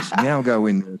this, and this? Now go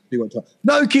in there and see what's up.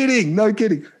 No kidding.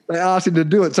 They asked him to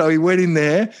do it. So he went in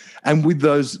there and with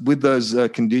those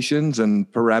conditions and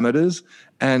parameters,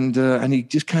 and he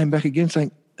just came back again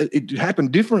saying, it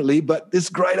happened differently, but this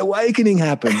great awakening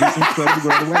happened. This incredible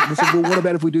great awakening. I said, well, what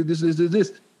about if we do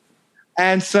this?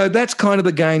 And so that's kind of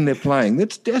the game they're playing.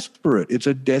 That's desperate. It's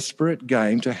a desperate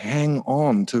game to hang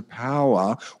on to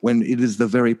power when it is the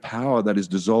very power that is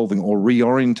dissolving or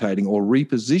reorientating or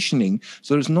repositioning.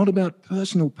 So it's not about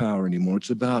personal power anymore. It's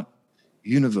about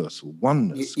universal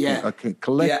oneness, a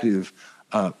collective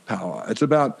power. It's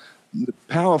about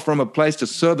power from a place to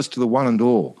service to the one and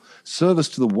all. Service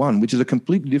to the one, which is a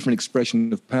completely different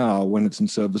expression of power when it's in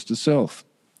service to self.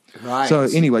 Right. So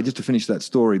anyway, just to finish that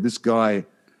story, this guy...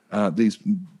 this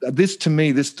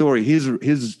story,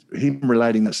 him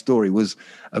relating that story was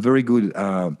a very good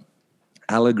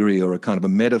allegory or a kind of a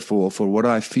metaphor for what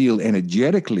I feel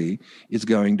energetically is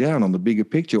going down on the bigger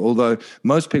picture. Although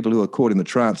most people who are caught in the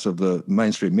trance of the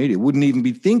mainstream media wouldn't even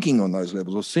be thinking on those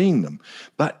levels or seeing them,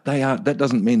 but they are. That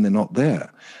doesn't mean they're not there,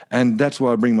 and that's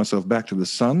why I bring myself back to the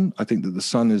sun. I think that the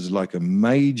sun is like a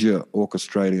major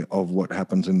orchestrator of what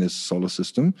happens in this solar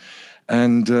system.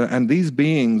 And these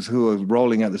beings who are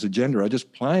rolling out this agenda are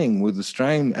just playing with the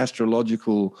strange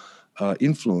astrological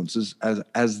influences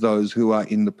as those who are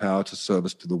in the power to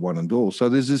service to the one and all. So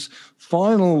there's this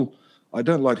final. I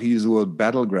don't like to use the word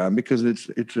battleground because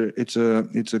it's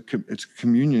a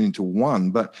communion into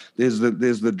one. But there's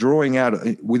the drawing out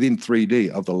within 3D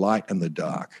of the light and the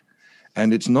dark.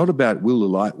 And it's not about will the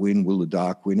light win, will the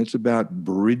dark win. It's about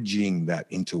bridging that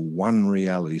into one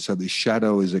reality. So the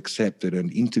shadow is accepted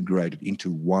and integrated into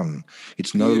one.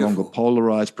 It's no longer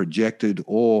polarized, projected,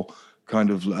 or kind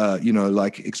of,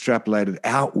 like extrapolated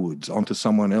outwards onto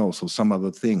someone else or some other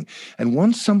thing. And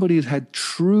once somebody has had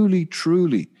truly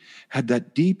had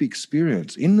that deep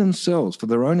experience in themselves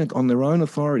on their own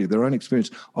authority, their own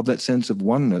experience of that sense of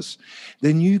oneness,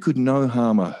 then you could no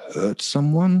harm hurt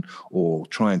someone or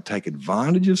try and take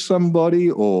advantage of somebody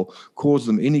or cause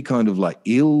them any kind of like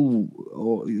ill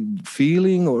or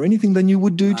feeling or anything than you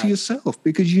would do to yourself,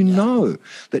 because you know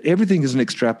that everything is an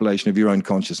extrapolation of your own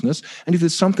consciousness. And if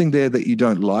there's something there that you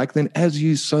don't like, then as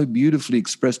you so beautifully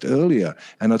expressed earlier,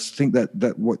 and I think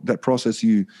that process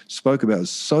you spoke about is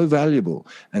so valuable,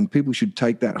 and people should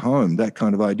take that home, that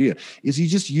kind of idea, is you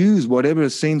just use whatever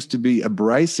seems to be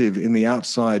abrasive in the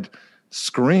outside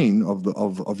screen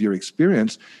of your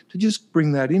experience to just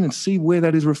bring that in and see where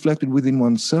that is reflected within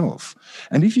oneself.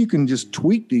 And if you can just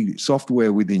tweak the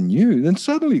software within you, then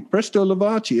suddenly, presto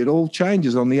levaci, it all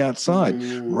changes on the outside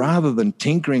rather than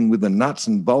tinkering with the nuts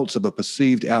and bolts of a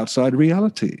perceived outside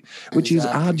reality, which is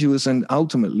arduous and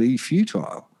ultimately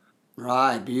futile.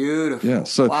 Right, beautiful. Yeah,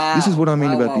 so this is what I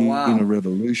mean about the inner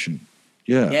revolution.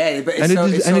 Yeah, but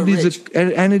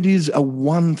it is a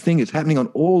one thing. It's happening on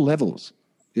all levels.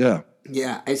 Yeah.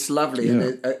 Yeah, it's lovely. Yeah.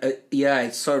 And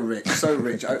it's so rich, so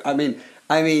rich. I mean,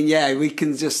 I mean, yeah, we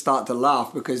can just start to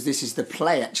laugh because this is the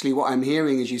play. Actually, what I'm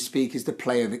hearing as you speak is the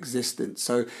play of existence.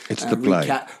 So it's the play.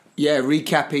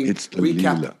 Recapping. It's the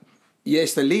leela.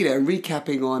 Yes, the leader, and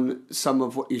recapping on some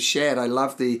of what you shared. I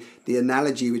love the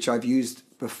analogy which I've used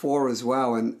before as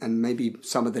well, and maybe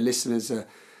some of the listeners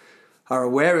are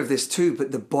aware of this too,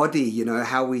 but the body, you know,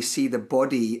 how we see the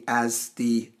body as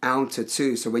the outer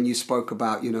too. So when you spoke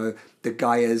about, you know, the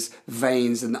Gaia's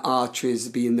veins and the arteries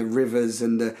being the rivers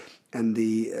and the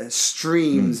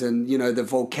streams and, you know, the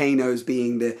volcanoes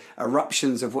being the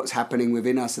eruptions of what's happening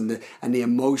within us and the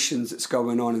emotions that's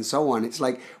going on and so on. It's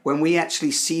like when we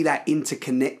actually see that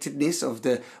interconnectedness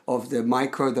of the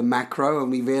micro, the macro, and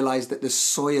we realize that the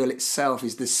soil itself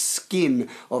is the skin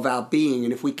of our being.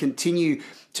 And if we continue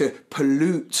to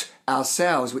pollute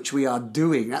ourselves, which we are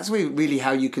doing, that's really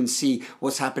how you can see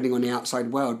what's happening on the outside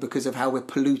world, because of how we're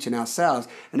polluting ourselves.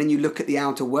 And then you look at the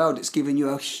outer world, it's giving you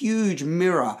a huge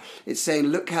mirror. It's saying,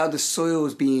 look how the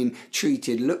soil's being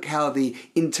treated, look how the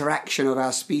interaction of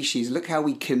our species, look how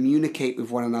we communicate with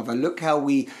one another, look how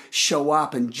we show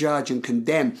up and judge and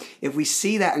condemn. If we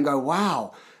see that and go,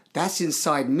 wow, that's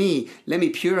inside me. Let me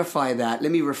purify that. Let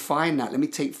me refine that. Let me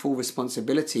take full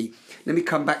responsibility. Let me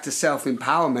come back to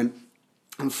self-empowerment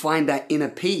and find that inner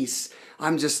peace.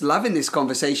 I'm just loving this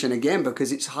conversation again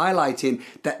because it's highlighting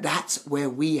that that's where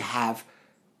we have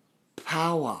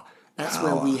power. That's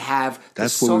where we have the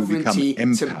sovereignty.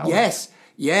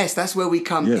 Yes, that's where we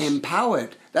come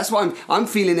empowered. That's why I'm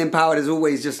feeling empowered as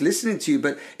always just listening to you,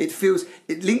 but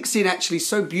it links in actually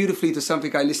so beautifully to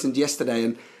something I listened yesterday.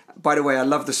 And by the way, I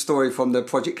love the story from the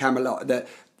Project Camelot that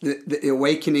the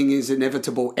awakening is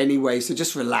inevitable anyway. So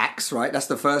just relax, right? That's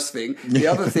the first thing. The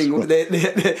other thing,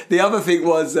 the other thing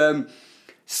was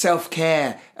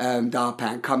self-care,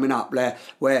 Darpan, coming up there.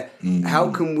 Where how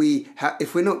can we,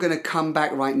 if we're not going to come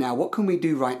back right now, what can we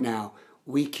do right now?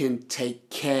 We can take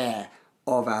care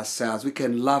of ourselves. We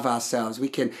can love ourselves. We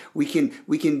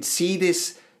can see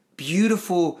this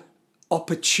beautiful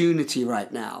opportunity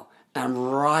right now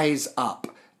and rise up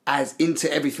as into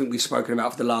everything we've spoken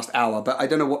about for the last hour. But I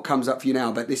don't know what comes up for you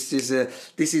now, but this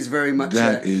is very much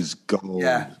that is gold.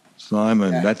 Yeah.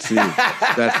 Simon, that's it.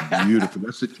 That's beautiful.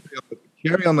 That's the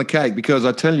cherry on the cake, because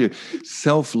I tell you,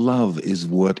 self-love is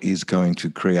what is going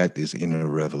to create this inner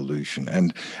revolution.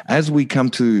 And as we come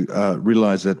to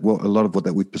realize that a lot of what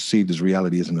that we've perceived as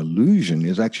reality is an illusion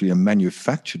is actually a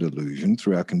manufactured illusion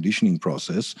through our conditioning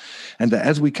process, and that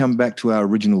as we come back to our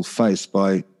original face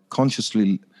by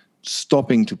consciously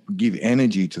stopping to give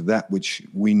energy to that which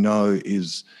we know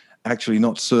is actually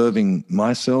not serving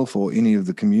myself or any of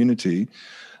the community,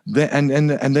 and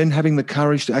then having the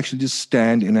courage to actually just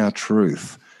stand in our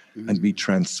truth and be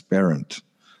transparent.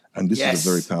 And this is a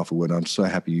very powerful word. I'm so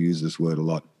happy you use this word a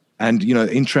lot. And, you know,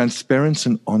 in transparency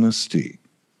and honesty,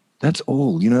 that's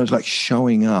all. You know, it's like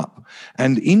showing up.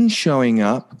 And in showing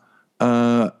up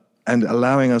and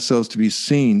allowing ourselves to be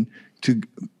seen,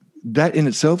 that in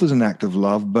itself is an act of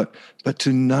love, but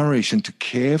to nourish and to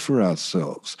care for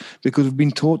ourselves, because we've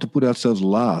been taught to put ourselves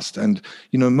last. And,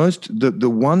 you know, the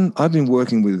one I've been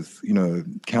working with, you know,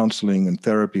 counseling and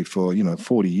therapy for,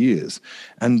 40 years.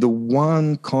 And the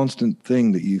one constant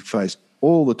thing that you face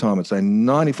all the time, I'd say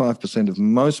 95% of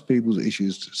most people's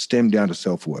issues stem down to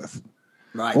self-worth.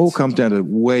 Right. All comes down to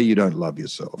where you don't love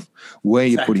yourself, where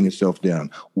you're putting yourself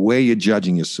down, where you're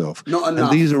judging yourself. Not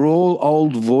enough. And these are all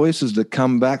old voices that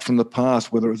come back from the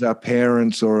past, whether it's our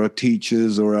parents or our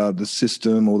teachers or the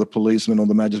system or the policeman or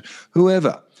the magistrate,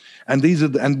 whoever.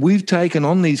 And we've taken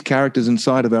on these characters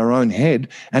inside of our own head,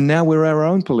 and now we're our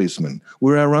own policemen.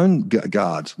 We're our own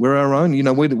guards. We're our own. You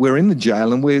know, we're in the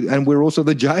jail, and we're also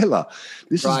the jailer.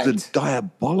 This is the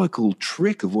diabolical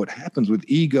trick of what happens with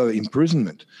ego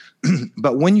imprisonment.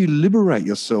 But when you liberate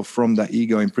yourself from that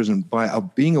ego imprisonment by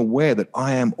being aware that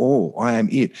I am all, I am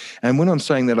it. And when I'm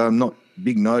saying that, I'm not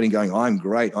big noting, going, I'm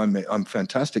great, I'm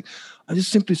fantastic. I'm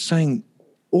just simply saying,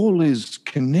 all is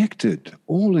connected,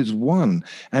 all is one.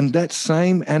 And that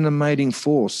same animating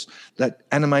force that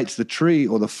animates the tree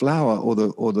or the flower or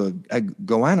the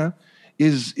goanna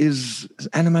is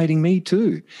animating me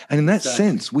too. And in that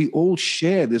sense, we all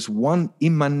share this one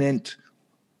immanent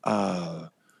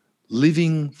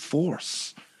living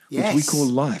force, which we call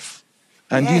life.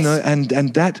 And you know,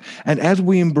 and as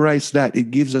we embrace that,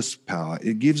 it gives us power.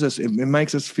 It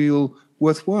makes us feel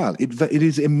worthwhile. It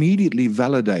is immediately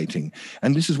validating.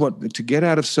 And this is what, to get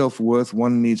out of self-worth,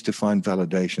 one needs to find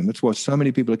validation. That's why so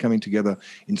many people are coming together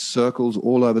in circles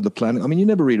all over the planet. I mean, you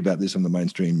never read about this on the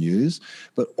mainstream news,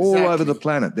 but all over the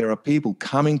planet, there are people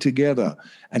coming together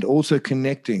and also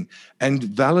connecting and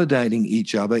validating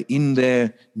each other in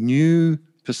their new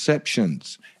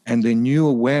perceptions and their new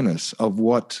awareness of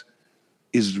what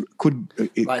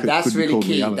That's really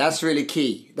key. Reality. That's really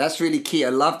key. That's really key. I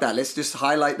love that. Let's just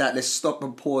highlight that. Let's stop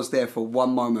and pause there for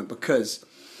one moment, because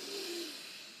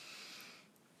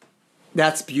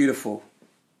that's beautiful.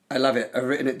 I love it. I've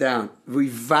written it down. We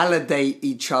validate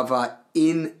each other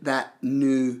in that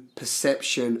new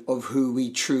perception of who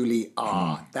we truly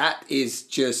are. That is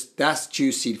that's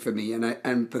juicy for me.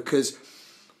 And because,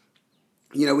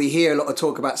 you know, we hear a lot of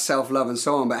talk about self-love and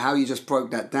so on, but how you just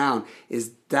broke that down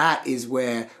is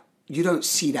where you don't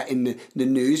see that in the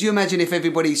news. You imagine if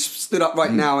everybody stood up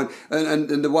right now and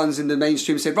the ones in the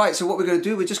mainstream said, right, so what we're going to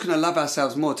do, we're just going to love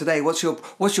ourselves more. Today, what's your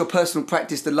personal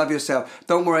practice to love yourself?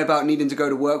 Don't worry about needing to go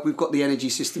to work. We've got the energy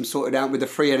system sorted out with the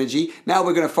free energy. Now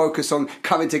we're going to focus on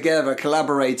coming together,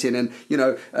 collaborating, and, you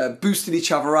know, boosting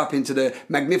each other up into the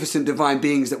magnificent divine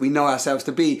beings that we know ourselves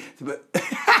to be. But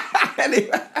anyway.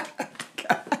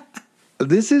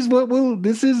 This is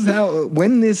how,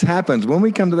 when this happens, when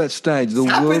we come to that stage, the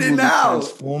world will be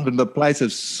transformed into a place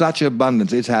of such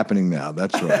abundance. It's happening now.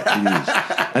 That's right. It is.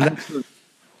 And that's the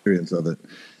experience of it.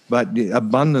 But the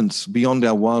abundance beyond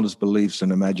our wildest beliefs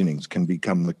and imaginings can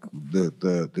become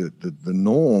the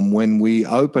norm when we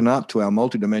open up to our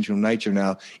multidimensional nature and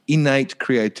our innate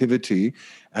creativity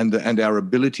and our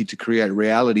ability to create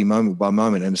reality moment by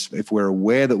moment. And if we're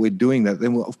aware that we're doing that,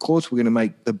 then of course we're going to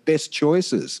make the best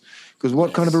choices. Because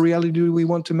what kind of a reality do we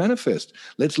want to manifest?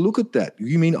 Let's look at that.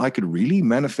 You mean I could really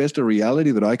manifest a reality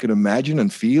that I could imagine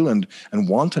and feel and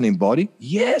want and embody?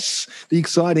 Yes. The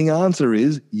exciting answer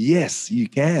is yes, you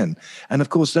can. And of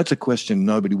course, that's a question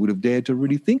nobody would have dared to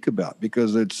really think about,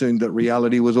 because it assumed that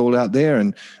reality was all out there.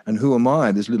 And who am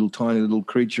I, this little tiny little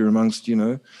creature amongst, you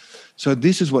know. So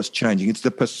this is what's changing. It's the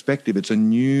perspective. It's a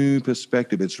new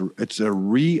perspective. It's a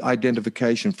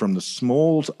re-identification from the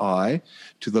small I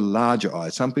to the larger I.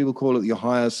 Some people call it your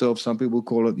higher self. Some people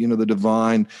call it, you know, the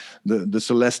divine, the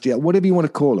celestial, whatever you want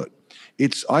to call it.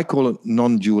 I call it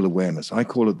non-dual awareness. I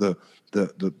call it the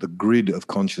grid of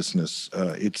consciousness.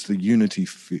 It's the unity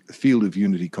field of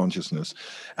unity consciousness,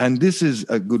 and this is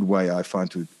a good way I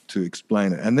find to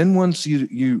explain it. And then once you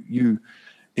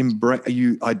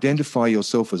identify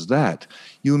yourself as that,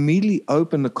 you immediately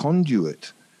open the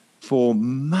conduit for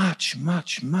much,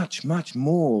 much, much, much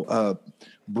more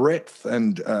breadth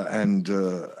and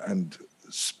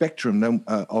spectrum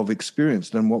of experience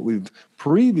than what we've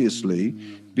previously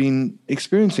been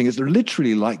experiencing. It's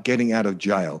literally like getting out of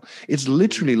jail. It's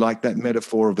literally like that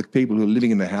metaphor of the people who are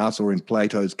living in the house or in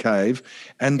Plato's cave,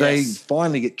 and they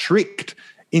finally get tricked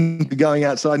into going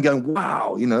outside and going,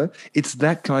 wow, you know, it's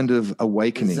that kind of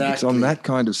awakening. Exactly. It's on that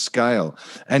kind of scale.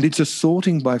 And it's a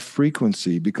sorting by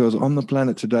frequency, because on the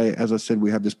planet today, as I said, we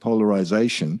have this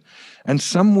polarization, and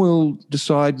some will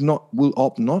will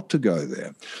opt not to go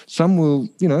there. Some will,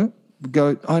 you know,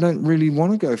 go, I don't really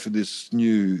want to go for this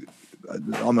new, I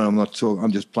mean, I'm not talking,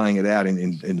 I'm just playing it out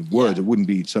in words. It wouldn't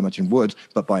be so much in words,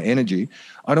 but by energy.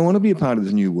 I don't want to be a part of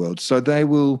this new world. So they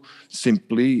will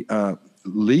simply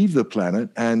leave the planet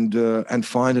and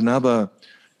find another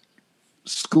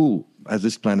school, as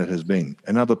this planet has been,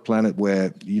 another planet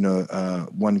where, you know,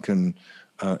 one can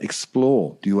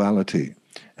explore duality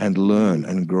and learn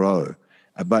and grow.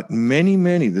 But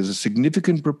there's a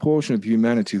significant proportion of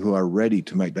humanity who are ready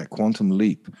to make that quantum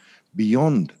leap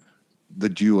beyond the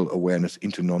dual awareness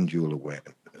into non-dual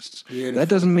awareness. Beautiful. That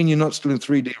doesn't mean you're not still in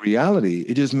 3D reality.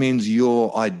 It just means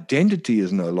your identity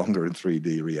is no longer in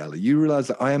 3D reality. You realize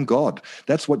that I am God.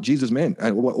 That's what Jesus meant.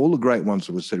 And what all the great ones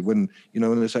have said, when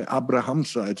they say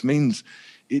Abrahamsa,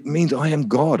 it means I am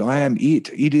God. I am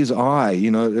it. It is I. You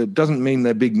know, it doesn't mean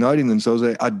they're big noting themselves.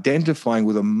 They're identifying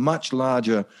with a much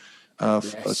larger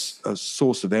a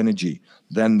source of energy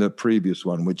than the previous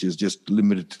one, which is just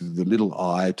limited to the little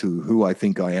I, to who I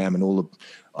think I am and all the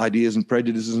ideas and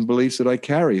prejudices and beliefs that I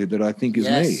carry, that I think is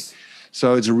me.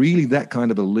 So it's really that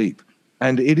kind of a leap.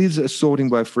 And it is a sorting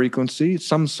by frequency.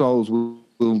 Some souls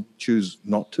will choose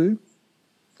not to,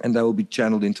 and they will be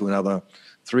channeled into another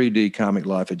 3D karmic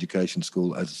life education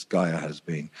school, as Gaia has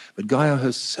been. But Gaia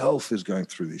herself is going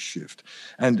through this shift,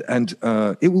 and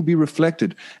it will be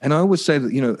reflected. And I always say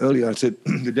that, you know, earlier I said,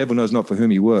 the devil knows not for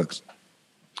whom he works.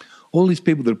 All these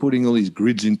people that are putting all these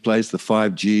grids in place, the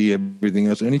 5G, everything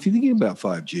else. And if you're thinking about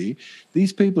 5G,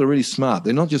 these people are really smart.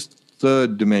 They're not just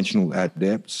third-dimensional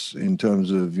adepts in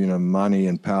terms of, you know, money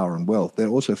and power and wealth. They're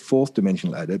also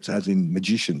fourth-dimensional adepts, as in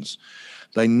magicians.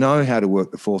 They know how to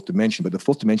work the fourth dimension, but the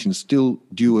fourth dimension is still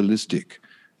dualistic,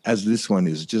 as this one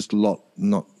is, just not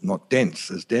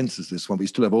dense as this one. But you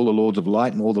still have all the lords of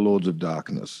light and all the lords of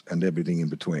darkness and everything in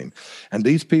between. And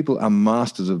these people are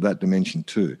masters of that dimension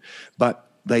too. But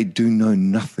they do know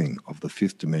nothing of the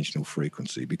fifth dimensional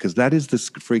frequency, because that is the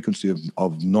frequency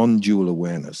of non-dual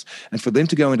awareness. And for them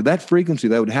to go into that frequency,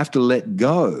 they would have to let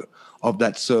go of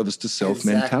that service to self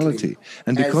mentality.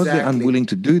 And because they're unwilling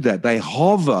to do that, they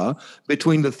hover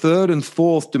between the third and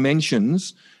fourth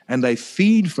dimensions, and they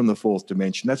feed from the fourth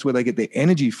dimension. That's where they get their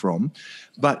energy from.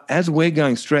 But as we're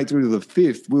going straight through to the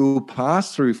fifth, we will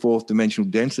pass through fourth dimensional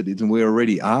densities, and we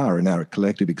already are in our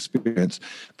collective experience.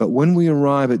 But when we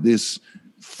arrive at this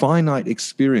finite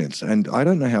experience, and I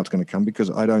don't know how it's going to come, because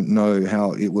I don't know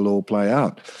how it will all play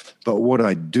out. But what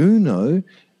I do know,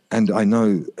 and I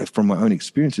know from my own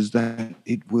experience, is that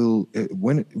it will,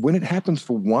 when it happens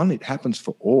for one, it happens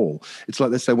for all. It's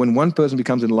like they say, when one person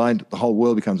becomes enlightened, the whole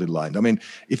world becomes enlightened. I mean,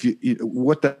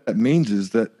 what that means is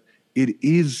that it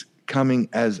is coming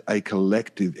as a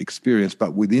collective experience,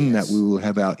 but within that we will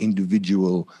have our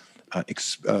individual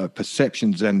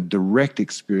perceptions and direct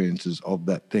experiences of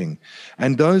that thing.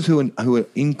 And those who are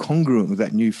incongruent with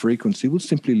that new frequency will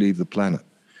simply leave the planet.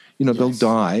 They'll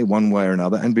die one way or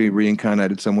another and be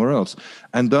reincarnated somewhere else.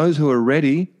 And those who are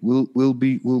ready will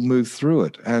move through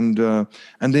it. And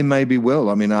there may be,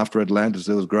 after Atlantis,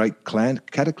 there was great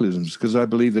cataclysms, because I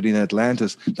believe that in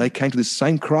Atlantis, they came to this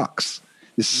same crux.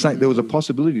 There was a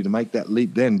possibility to make that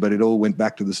leap then, but it all went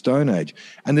back to the Stone Age.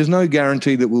 And there's no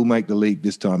guarantee that we'll make the leap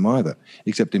this time either,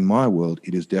 except in my world,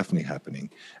 it is definitely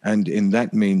happening. And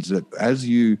that means that as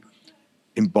you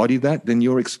embody that, then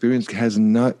your experience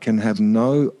can have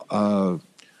no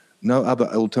other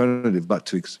alternative but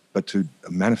to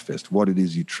manifest what it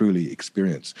is you truly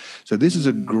experience. So this is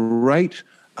a great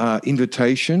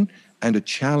invitation and a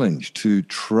challenge to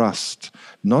trust,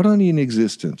 not only in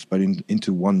existence, but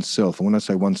into oneself. And when I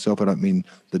say oneself, I don't mean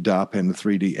the DARPAN, the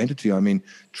 3D entity. I mean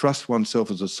trust oneself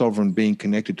as a sovereign being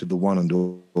connected to the one and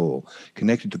all,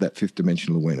 connected to that fifth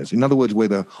dimensional awareness. In other words, where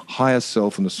the higher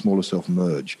self and the smaller self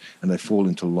merge and they fall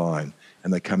into line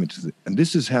and they come into and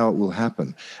this is how it will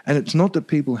happen. And it's not that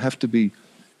people have to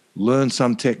learn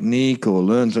some technique or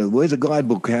where's a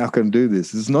guidebook, how can I do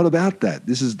this? It's not about that.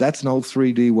 That's an old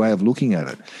 3D way of looking at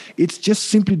it. It's just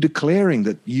simply declaring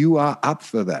that you are up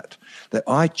for that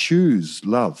I choose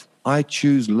love. I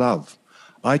choose love.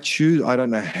 I don't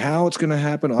know how it's going to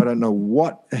happen. I don't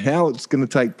know how it's going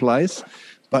to take place,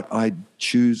 but I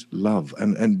choose love.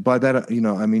 And by that,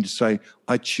 I mean to say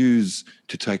I choose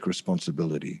to take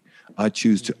responsibility. I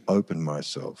choose to open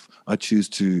myself. I choose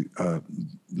to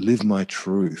live my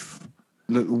truth.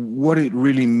 What it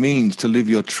really means to live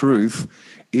your truth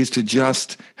is to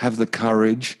just have the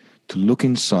courage to look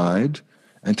inside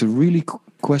and to really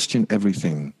question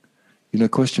everything.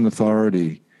 Question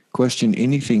authority, question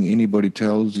anything anybody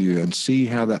tells you, and see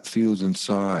how that feels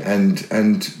inside.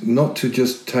 And not to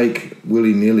just take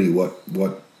willy-nilly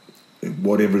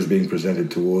whatever is being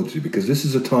presented towards you, because this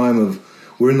is a time of,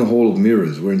 we're in the Hall of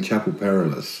Mirrors. We're in Chapel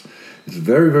Perilous. It's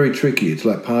very, very tricky. It's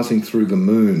like passing through the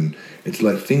moon. It's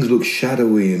like things look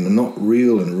shadowy and not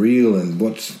real, and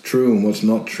what's true and what's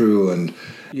not true. And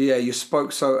you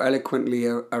spoke so eloquently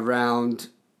around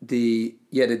the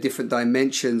different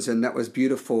dimensions, and that was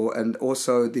beautiful. And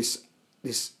also this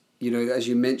as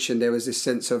you mentioned, there was this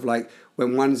sense of like,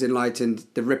 when one's enlightened,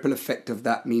 the ripple effect of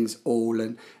that means all,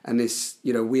 and this,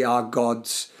 we are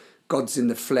gods in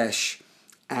the flesh.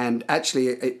 And actually,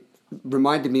 it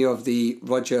reminded me of the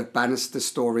Roger Bannister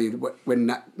story when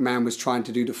that man was trying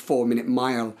to do the 4-minute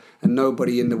mile, and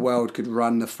nobody in the world could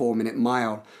run the 4-minute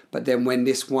mile. But then when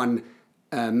this one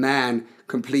man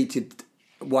completed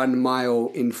 1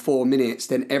 mile in 4 minutes,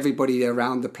 then everybody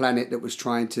around the planet that was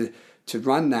trying to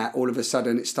run that, all of a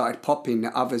sudden it started popping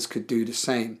that others could do the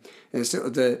same. And it's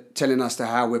sort of telling us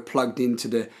how we're plugged into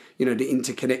the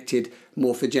interconnected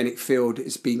morphogenic field,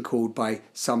 it's being called by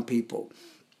some people.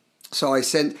 So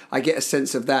I get a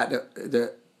sense of that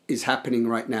is happening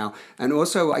right now. And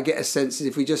also I get a sense,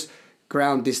 if we just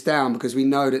ground this down, because we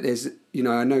know that there's,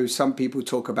 I know some people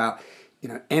talk about,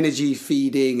 energy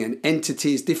feeding and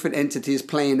different entities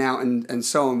playing out and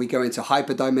so on. We go into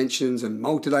hyperdimensions and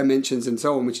multidimensions and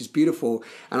so on, which is beautiful.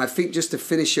 And I think just to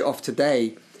finish it off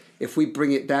today, if we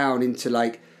bring it down into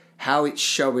like how it's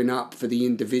showing up for the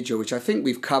individual, which I think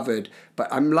we've covered, but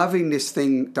I'm loving this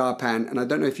thing, Darpan, and I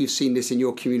don't know if you've seen this in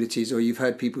your communities or you've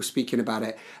heard people speaking about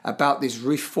it, about this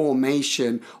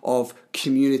reformation of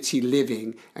community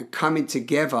living and coming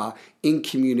together in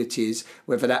communities,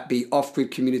 whether that be off-grid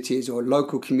communities or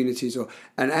local communities,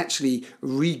 and actually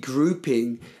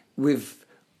regrouping with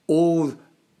all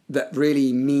that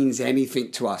really means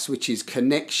anything to us, which is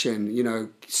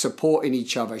connection, supporting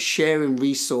each other, sharing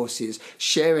resources,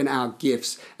 sharing our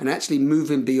gifts, and actually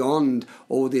moving beyond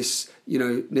all this,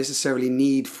 necessarily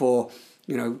need for,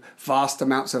 vast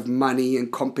amounts of money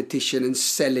and competition and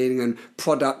selling and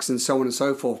products and so on and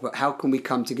so forth. But how can we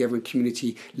come together in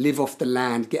community, live off the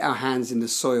land, get our hands in the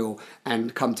soil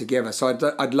and come together? So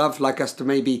I'd love us to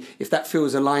maybe, if that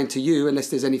feels aligned to you, unless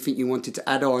there's anything you wanted to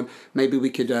add on, maybe we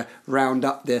could round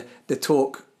up the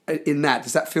talk in that.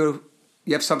 Does that feel,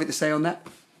 you have something to say on that?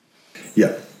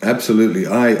 Yeah, absolutely.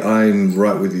 I'm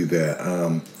right with you there.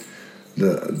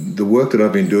 The work that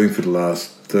I've been doing for the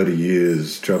last 30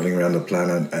 years, traveling around the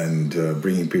planet and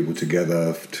bringing people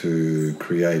together to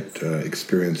create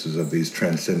experiences of these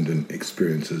transcendent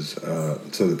experiences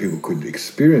so that people could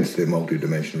experience their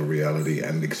multidimensional reality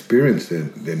and experience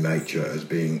their nature as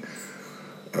being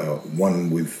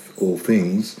one with all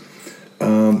things.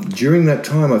 During that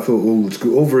time, I thought, well, it's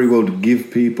all very well to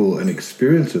give people an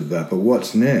experience of that, but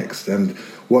what's next? And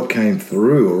what came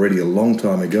through already a long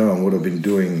time ago and what I've been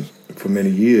doing for many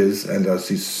years, and I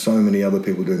see so many other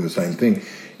people doing the same thing,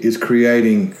 is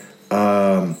creating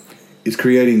what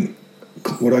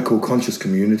I call conscious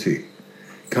community.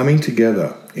 Coming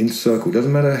together in circle.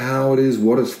 Doesn't matter how it is,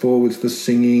 what it's for. It's for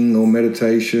singing or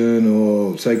meditation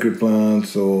or sacred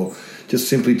plants or just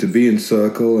simply to be in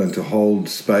circle and to hold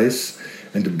space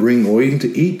and to bring, or even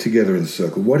to eat together in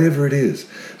circle, whatever it is.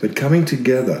 But coming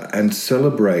together and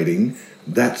celebrating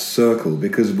that circle,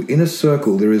 because in a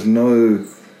circle there is no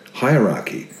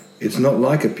hierarchy. It's not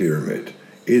like a pyramid.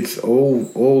 It's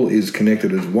all is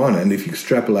connected as one. And if you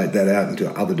extrapolate that out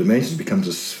into other dimensions, it becomes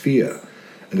a sphere.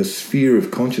 And a sphere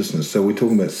of consciousness. So we're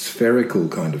talking about spherical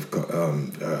kind of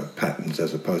patterns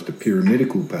as opposed to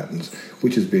pyramidical patterns,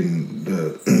 which has been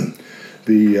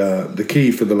the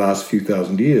key for the last few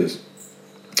thousand years.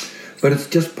 But it's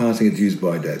just passing its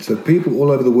use-by date. So people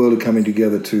all over the world are coming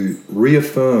together to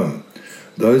reaffirm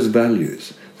those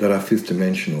values that are fifth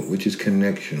dimensional, which is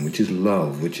connection, which is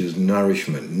love, which is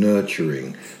nourishment,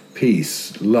 nurturing,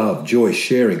 peace, love, joy,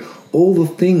 sharing, all the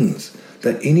things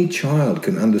that any child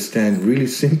can understand really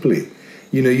simply.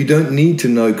 You don't need to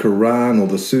know Quran or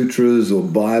the sutras or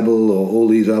Bible or all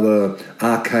these other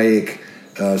archaic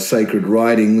sacred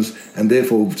writings and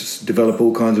therefore just develop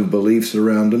all kinds of beliefs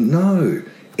around them. No,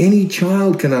 any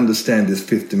child can understand this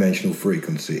fifth dimensional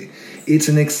frequency. It's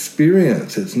an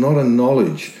experience. It's not a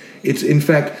knowledge. In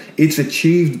fact, it's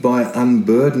achieved by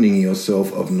unburdening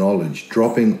yourself of knowledge,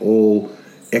 dropping all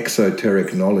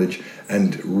exoteric knowledge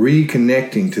and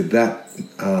reconnecting to that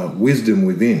wisdom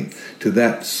within, to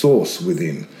that source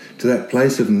within, to that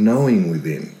place of knowing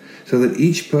within, so that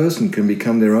each person can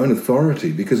become their own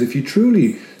authority. Because if you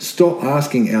truly stop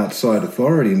asking outside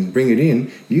authority and bring it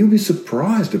in, you'll be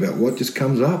surprised about what just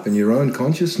comes up in your own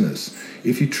consciousness.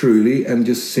 If you truly and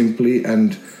just simply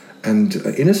and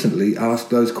innocently ask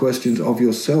those questions of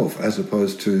yourself as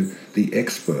opposed to the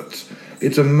experts.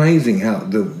 It's amazing how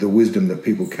the wisdom that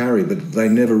people carry, but they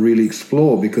never really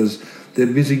explore because they're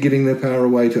busy giving their power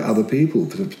away to other people,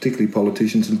 particularly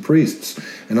politicians and priests.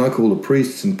 And I call the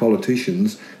priests and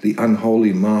politicians the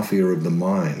unholy mafia of the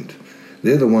mind.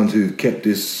 They're the ones who've kept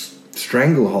this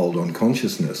stranglehold on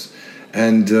consciousness.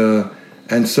 And so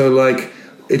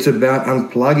it's about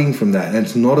unplugging from that. And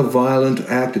it's not a violent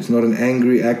act. It's not an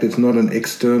angry act. It's not an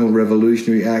external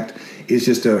revolutionary act. It's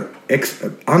just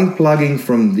unplugging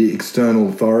from the external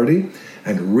authority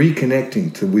and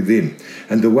reconnecting to within.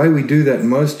 And the way we do that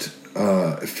most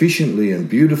efficiently and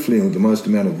beautifully and with the most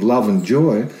amount of love and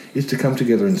joy is to come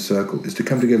together in circle, is to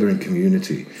come together in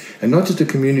community. And not just a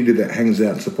community that hangs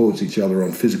out and supports each other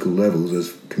on physical levels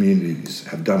as communities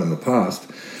have done in the past,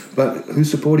 but who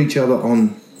support each other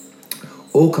on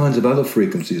all kinds of other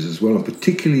frequencies as well, and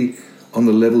particularly on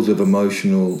the levels of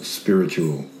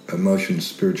spiritual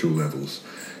levels.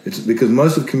 It's because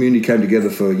most of the community came together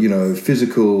for,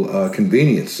 physical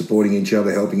convenience, supporting each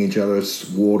other, helping each other,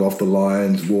 ward off the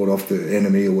lions, ward off the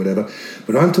enemy or whatever.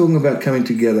 But I'm talking about coming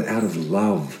together out of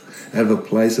love, out of a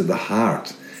place of the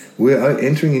heart. We're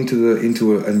entering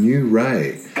into a new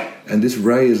ray, and this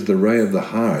ray is the ray of the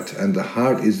heart, and the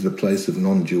heart is the place of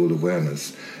non-dual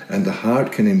awareness. And the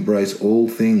heart can embrace all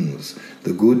things,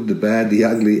 the good, the bad, the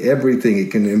ugly, everything. It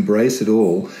can embrace it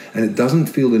all, and it doesn't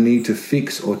feel the need to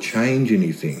fix or change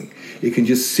anything. It can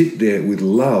just sit there with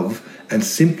love and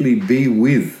simply be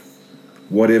with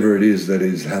whatever it is that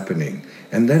is happening.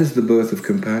 And that is the birth of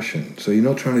compassion. So you're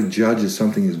not trying to judge if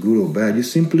something is good or bad. You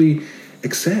simply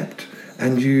accept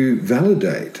and you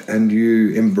validate and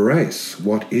you embrace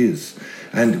what is.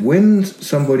 And when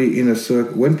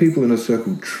when people in a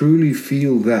circle truly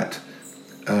feel that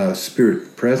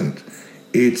spirit present,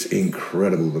 it's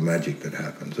incredible the magic that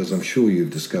happens, as I'm sure you've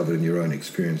discovered in your own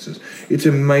experiences. It's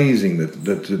amazing that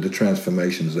the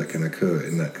transformations that can occur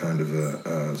in that kind of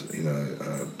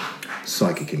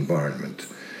psychic environment.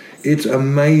 It's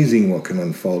amazing what can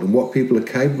unfold and what people are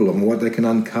capable of and what they can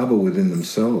uncover within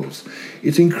themselves.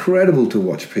 It's incredible to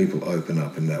watch people open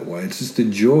up in that way. It's just a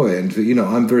joy. And,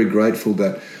 I'm very grateful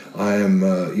that I am,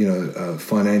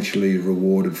 financially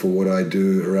rewarded for what I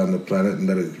do around the planet and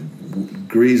that it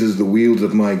greases the wheels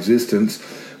of my existence.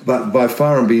 But by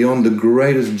far and beyond, the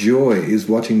greatest joy is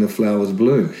watching the flowers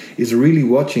bloom, is really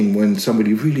watching when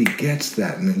somebody really gets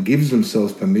that and gives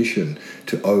themselves permission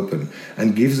to open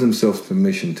and gives themselves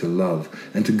permission to love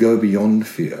and to go beyond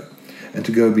fear and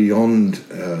to go beyond,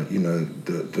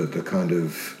 the kind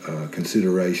of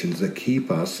considerations that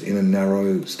keep us in a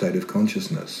narrow state of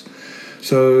consciousness.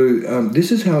 So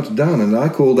this is how it's done, and I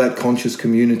call that conscious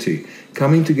community,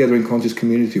 coming together in conscious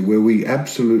community where we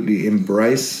absolutely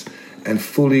embrace and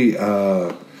fully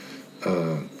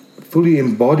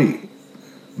embody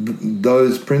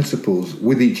those principles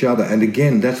with each other. And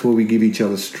again, that's where we give each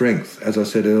other strength, as I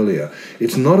said earlier.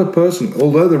 It's not a person,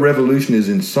 although the revolution is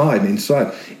inside,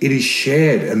 it is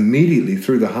shared immediately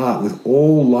through the heart with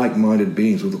all like-minded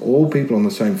beings, with all people on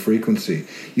the same frequency.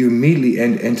 You immediately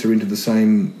enter into the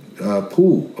same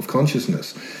pool of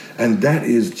consciousness. And that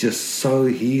is just so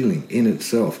healing in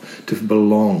itself, to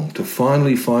belong, to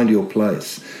finally find your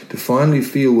place, to finally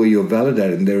feel where you're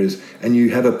validated and you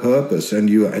have a purpose and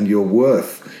your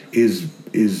worth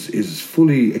is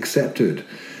fully accepted.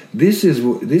 This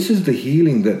is the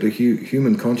healing that the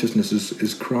human consciousness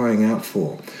is crying out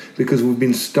for, because we've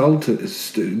been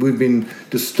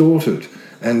distorted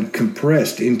and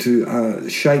compressed into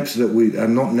shapes that are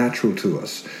not natural to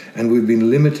us. And we've been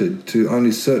limited to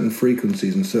only certain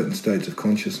frequencies and certain states of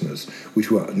consciousness, which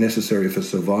were necessary for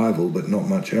survival, but not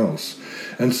much else.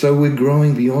 And so we're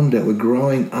growing beyond that. We're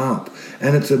growing up.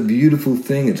 And it's a beautiful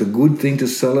thing. It's a good thing to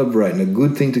celebrate and a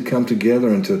good thing to come together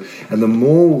and the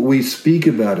more we speak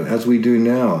about it, as we do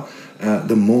now,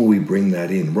 the more we bring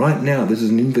that in. Right now, this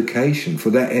is an invocation for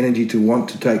that energy to want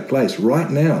to take place.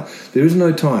 Right now. There is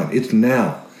no time. It's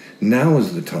now. Now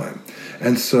is the time.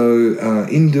 And so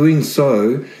in doing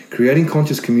so, creating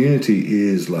conscious community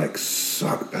is like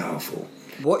so powerful.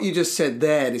 What you just said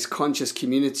there, this conscious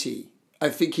community, I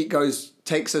think it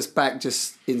takes us back,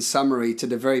 just in summary, to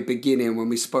the very beginning when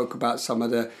we spoke about some of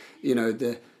the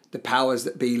powers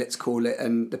that be, let's call it,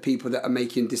 and the people that are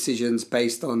making decisions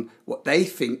based on what they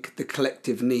think the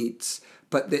collective needs.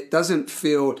 But it doesn't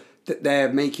feel that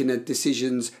they're making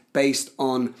decisions based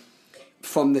on,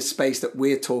 from the space that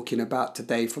we're talking about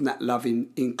today, from that loving,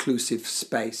 inclusive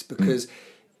space. Because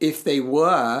if they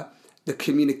were, the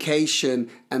communication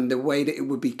and the way that it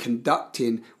would be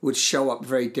conducting would show up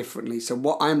very differently. So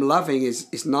what I'm loving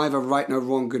is neither right nor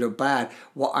wrong, good or bad.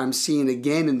 What I'm seeing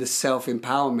again in the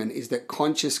self-empowerment is that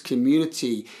conscious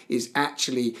community is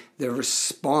actually the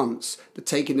response, the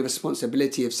taking the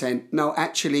responsibility of saying, no,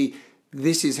 actually,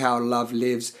 this is how love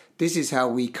lives. This is how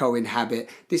we co-inhabit.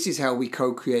 This is how we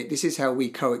co-create. This is how we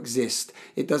coexist.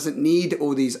 It doesn't need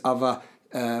all these other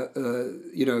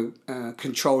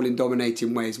controlling,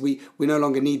 dominating ways. We no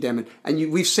longer need them.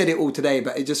 And we've said it all today,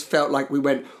 but it just felt like we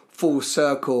went full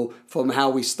circle from how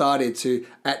we started to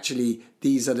actually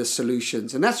these are the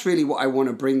solutions. And that's really what I want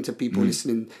to bring to people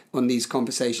listening on these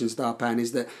conversations, Darpan,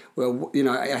 is that, well,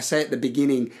 I say at the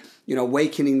beginning,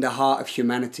 awakening the heart of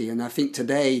humanity. And I think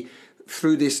today,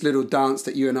 through this little dance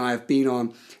that you and I have been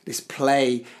on, this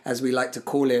play, as we like to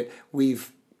call it,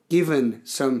 we've given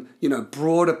some,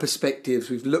 broader perspectives.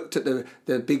 We've looked at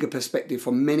the bigger perspective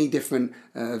from many different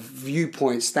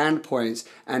viewpoints, standpoints,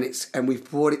 and we've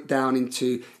brought it down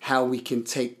into how we can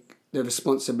take the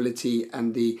responsibility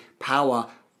and the power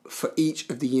for each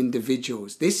of the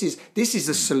individuals. This is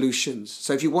the solutions.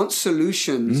 So if you want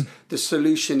solutions, the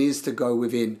solution is to go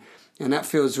within. And that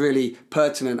feels really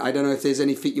pertinent. I don't know if there's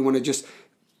anything you want to just,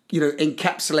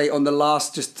 encapsulate on the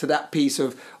last, just to that piece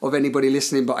of anybody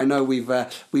listening. But I know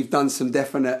we've done some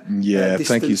definite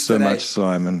thank you so much,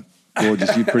 Simon.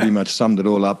 Gorgeous. You pretty much summed it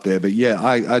all up there. But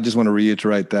I just want to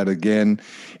reiterate that again.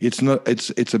 It's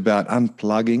about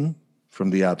unplugging from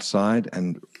the outside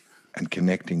and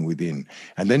connecting within.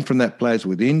 And then from that place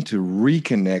within to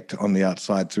reconnect on the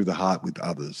outside through the heart with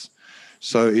others.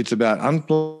 So it's about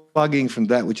unplugging from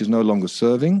that which is no longer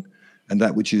serving and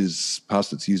that which is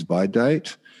past its use-by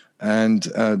date, and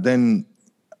then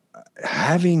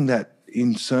having that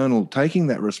internal, taking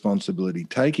that responsibility,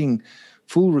 taking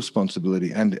full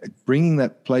responsibility and bringing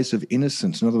that place of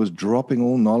innocence, in other words, dropping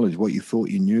all knowledge, what you thought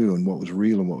you knew and what was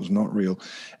real and what was not real,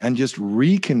 and just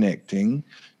reconnecting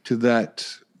to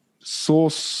that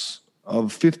source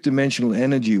of fifth dimensional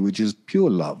energy, which is pure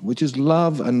love, which is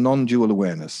love and non-dual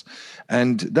awareness.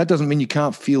 And that doesn't mean you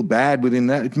can't feel bad within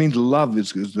that. It means love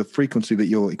is the frequency that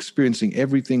you're experiencing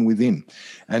everything within.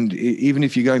 And even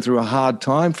if you're going through a hard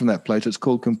time from that place, it's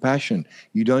called compassion.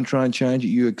 You don't try and change it.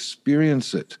 You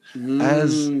experience it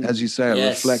as you say, a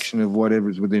reflection of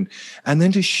whatever is within. And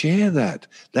then to share that.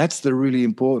 That's the really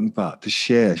important part, to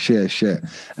share,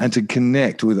 and to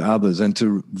connect with others and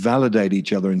to validate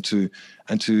each other and to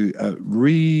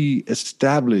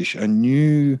re-establish a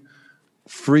new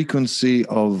frequency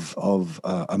of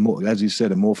as you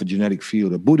said, a morphogenetic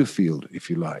field, a Buddha field, if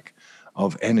you like,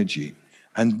 of energy.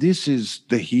 And this is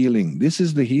the healing. This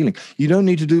is the healing. You don't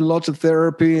need to do lots of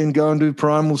therapy and go and do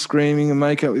primal screaming and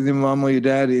make up with your mum or your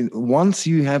dad. Once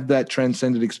you have that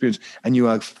transcendent experience and you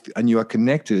are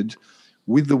connected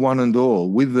with the one and all,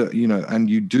 with the, and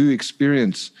you do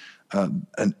experience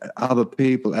other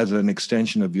people as an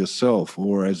extension of yourself,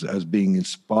 or as being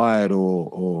inspired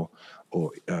or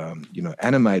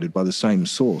animated by the same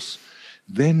source,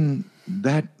 then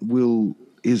that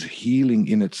is healing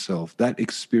in itself. That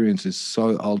experience is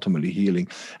so ultimately healing,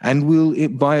 and will,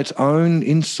 it by its own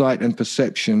insight and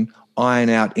perception, iron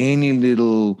out any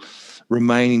little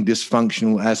remaining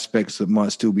dysfunctional aspects that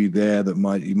might still be there, that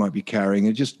you might be carrying.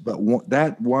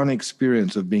 That one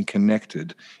experience of being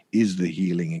connected is the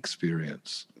healing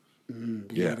experience.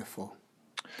 Beautiful.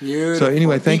 Yeah. Beautiful. So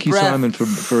anyway, thank you, breath. Simon,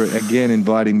 for again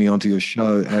inviting me onto your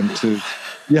show and to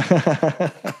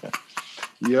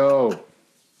yo.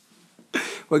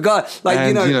 Well, God,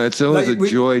 it's always a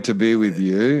joy to be with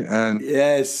you. And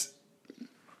yes.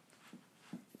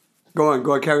 Go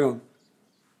on, carry on.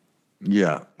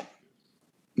 Yeah.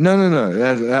 No.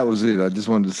 That was it. I just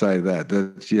wanted to say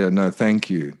that. Thank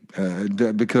you.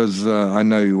 Because I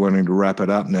know you're wanting to wrap it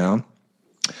up now.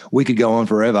 We could go on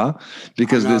forever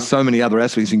because there's so many other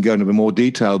aspects you can go into more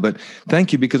detail. But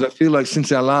thank you, because I feel like since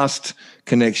our last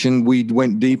connection, we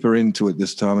went deeper into it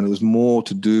this time, and it was more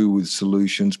to do with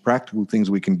solutions, practical things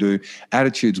we can do,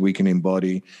 attitudes we can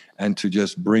embody, and to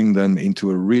just bring them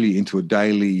into a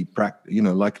daily practice,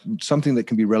 like something that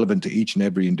can be relevant to each and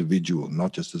every individual,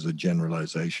 not just as a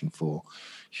generalization for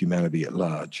humanity at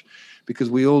large. Because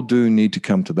we all do need to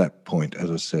come to that point,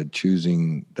 as I said,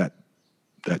 choosing that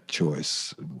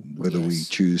choice, whether we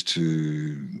choose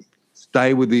to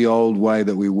stay with the old way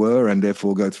that we were and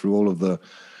therefore go through all of the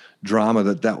drama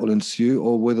that will ensue,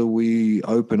 or whether we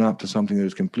open up to something that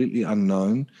is completely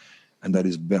unknown and that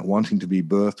is wanting to be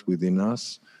birthed within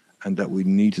us, and that we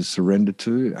need to surrender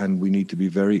to, and we need to be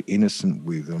very innocent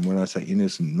with. And when I say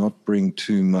innocent, not bring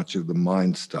too much of the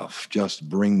mind stuff, just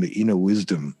bring the inner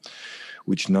wisdom,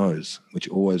 which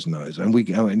always knows. And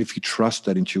if you trust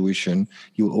that intuition,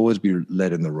 you'll always be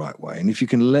led in the right way. And if you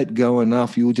can let go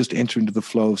enough, you will just enter into the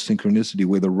flow of synchronicity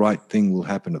where the right thing will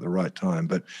happen at the right time.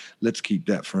 But let's keep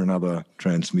that for another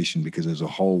transmission, because there's a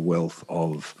whole wealth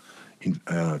of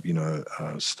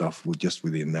stuff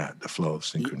within that, the flow of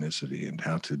synchronicity, and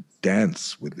how to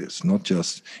dance with this, not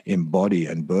just embody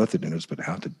and birth it in us, but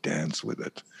how to dance with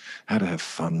it, how to have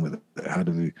fun with it,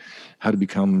 how to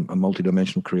become a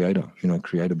multidimensional creator,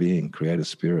 create a being, create a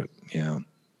spirit.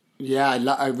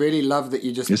 I really love that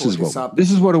you just brought this up. This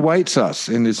is what awaits us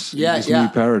in this new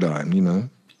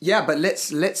paradigm, Yeah, but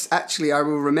let's actually, I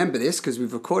will remember this because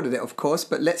we've recorded it, of course,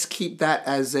 but let's keep that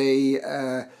as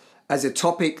a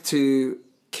topic to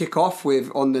kick off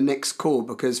with on the next call,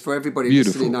 because for everybody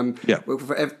listening,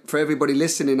 for everybody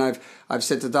listening, I've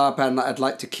said to Darpan that I'd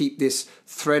like to keep this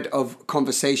thread of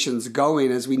conversations going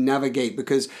as we navigate,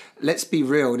 because let's be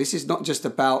real, this is not just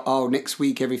about, next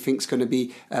week everything's going to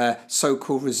be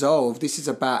so-called resolved. This is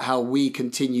about how we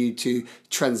continue to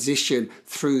transition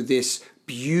through this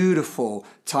beautiful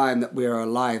time that we're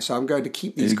alive. So I'm going to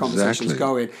keep these conversations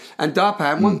going. And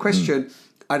Darpan, one question,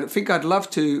 I think I'd love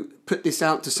to put this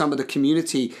out to some of the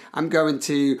community. I'm going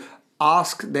to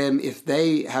ask them if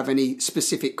they have any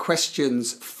specific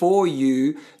questions for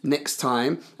you next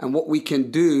time. And what we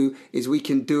can do is we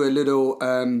can do a little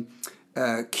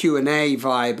Q&A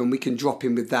vibe, and we can drop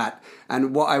in with that.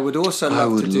 And what I would also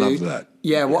love to do... I would love that.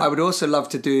 Yeah, what I would also love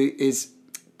to do is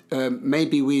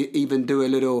maybe we even do a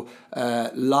little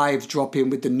live drop-in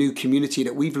with the new community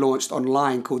that we've launched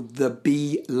online called the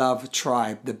Be Love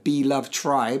Tribe. The Be Love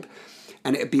Tribe.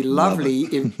 And it'd be lovely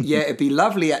it'd be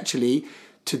lovely actually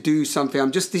to do something.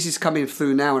 This is coming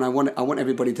through now, and I want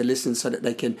everybody to listen so that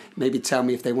they can maybe tell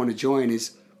me if they want to join.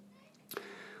 Is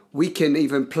we can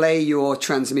even play your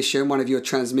transmission, one of your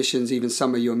transmissions, even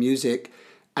some of your music,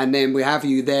 and then we have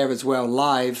you there as well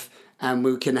live. And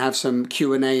we can have some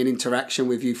Q&A and interaction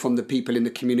with you from the people in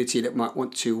the community that might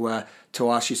want to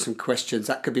ask you some questions.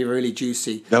 That could be really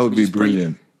juicy. That would be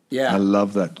brilliant. Yeah. I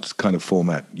love that kind of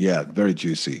format. Yeah, very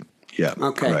juicy. Yeah,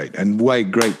 Okay. Great. And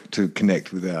great to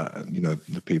connect with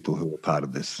the people who are part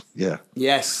of this. Yeah.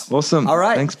 Yes. Awesome. All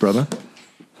right. Thanks, brother.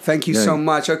 Thank you so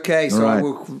much. Okay, so right. I'm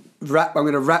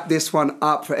going to wrap this one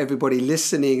up for everybody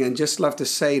listening, and just love to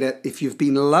say that if you've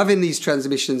been loving these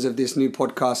transmissions of this new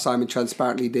podcast, Simon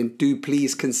Transparently, then do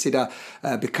please consider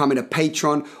becoming a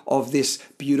patron of this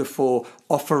beautiful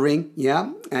offering.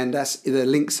 Yeah, and the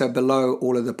links are below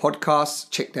all of the podcasts.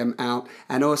 Check them out.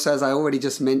 And also, as I already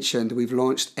just mentioned, we've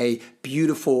launched a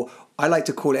beautiful, I like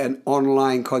to call it an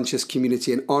online conscious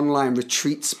community, an online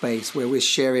retreat space where we're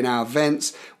sharing our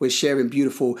events, we're sharing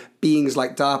beautiful beings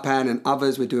like Darpan and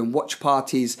others, we're doing watch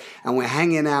parties, and we're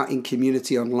hanging out in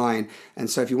community online.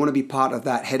 And so if you want to be part of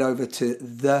that, head over to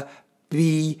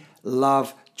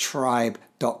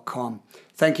thebelovetribe.com.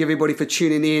 Thank you, everybody, for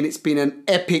tuning in. It's been an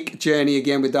epic journey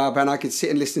again with Darpan. I could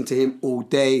sit and listen to him all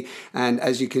day. And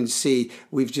as you can see,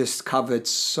 we've just covered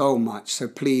so much. So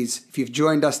please, if you've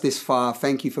joined us this far,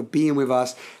 thank you for being with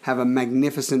us. Have a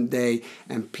magnificent day.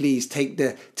 And please take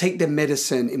the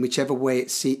medicine in whichever way it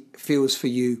feels for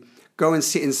you. Go and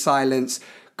sit in silence.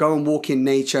 Go and walk in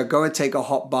nature, go and take a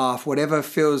hot bath, whatever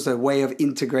feels the way of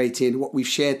integrating what we've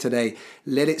shared today.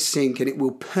 Let it sink and it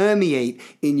will permeate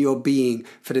in your being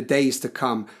for the days to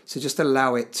come. So just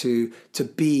allow it to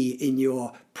be in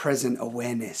your present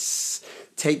awareness.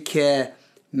 Take care.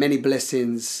 Many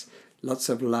blessings. Lots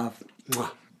of love.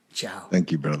 Mwah. Ciao.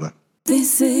 Thank you, brother.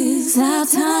 This is our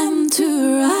time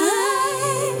to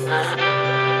rise.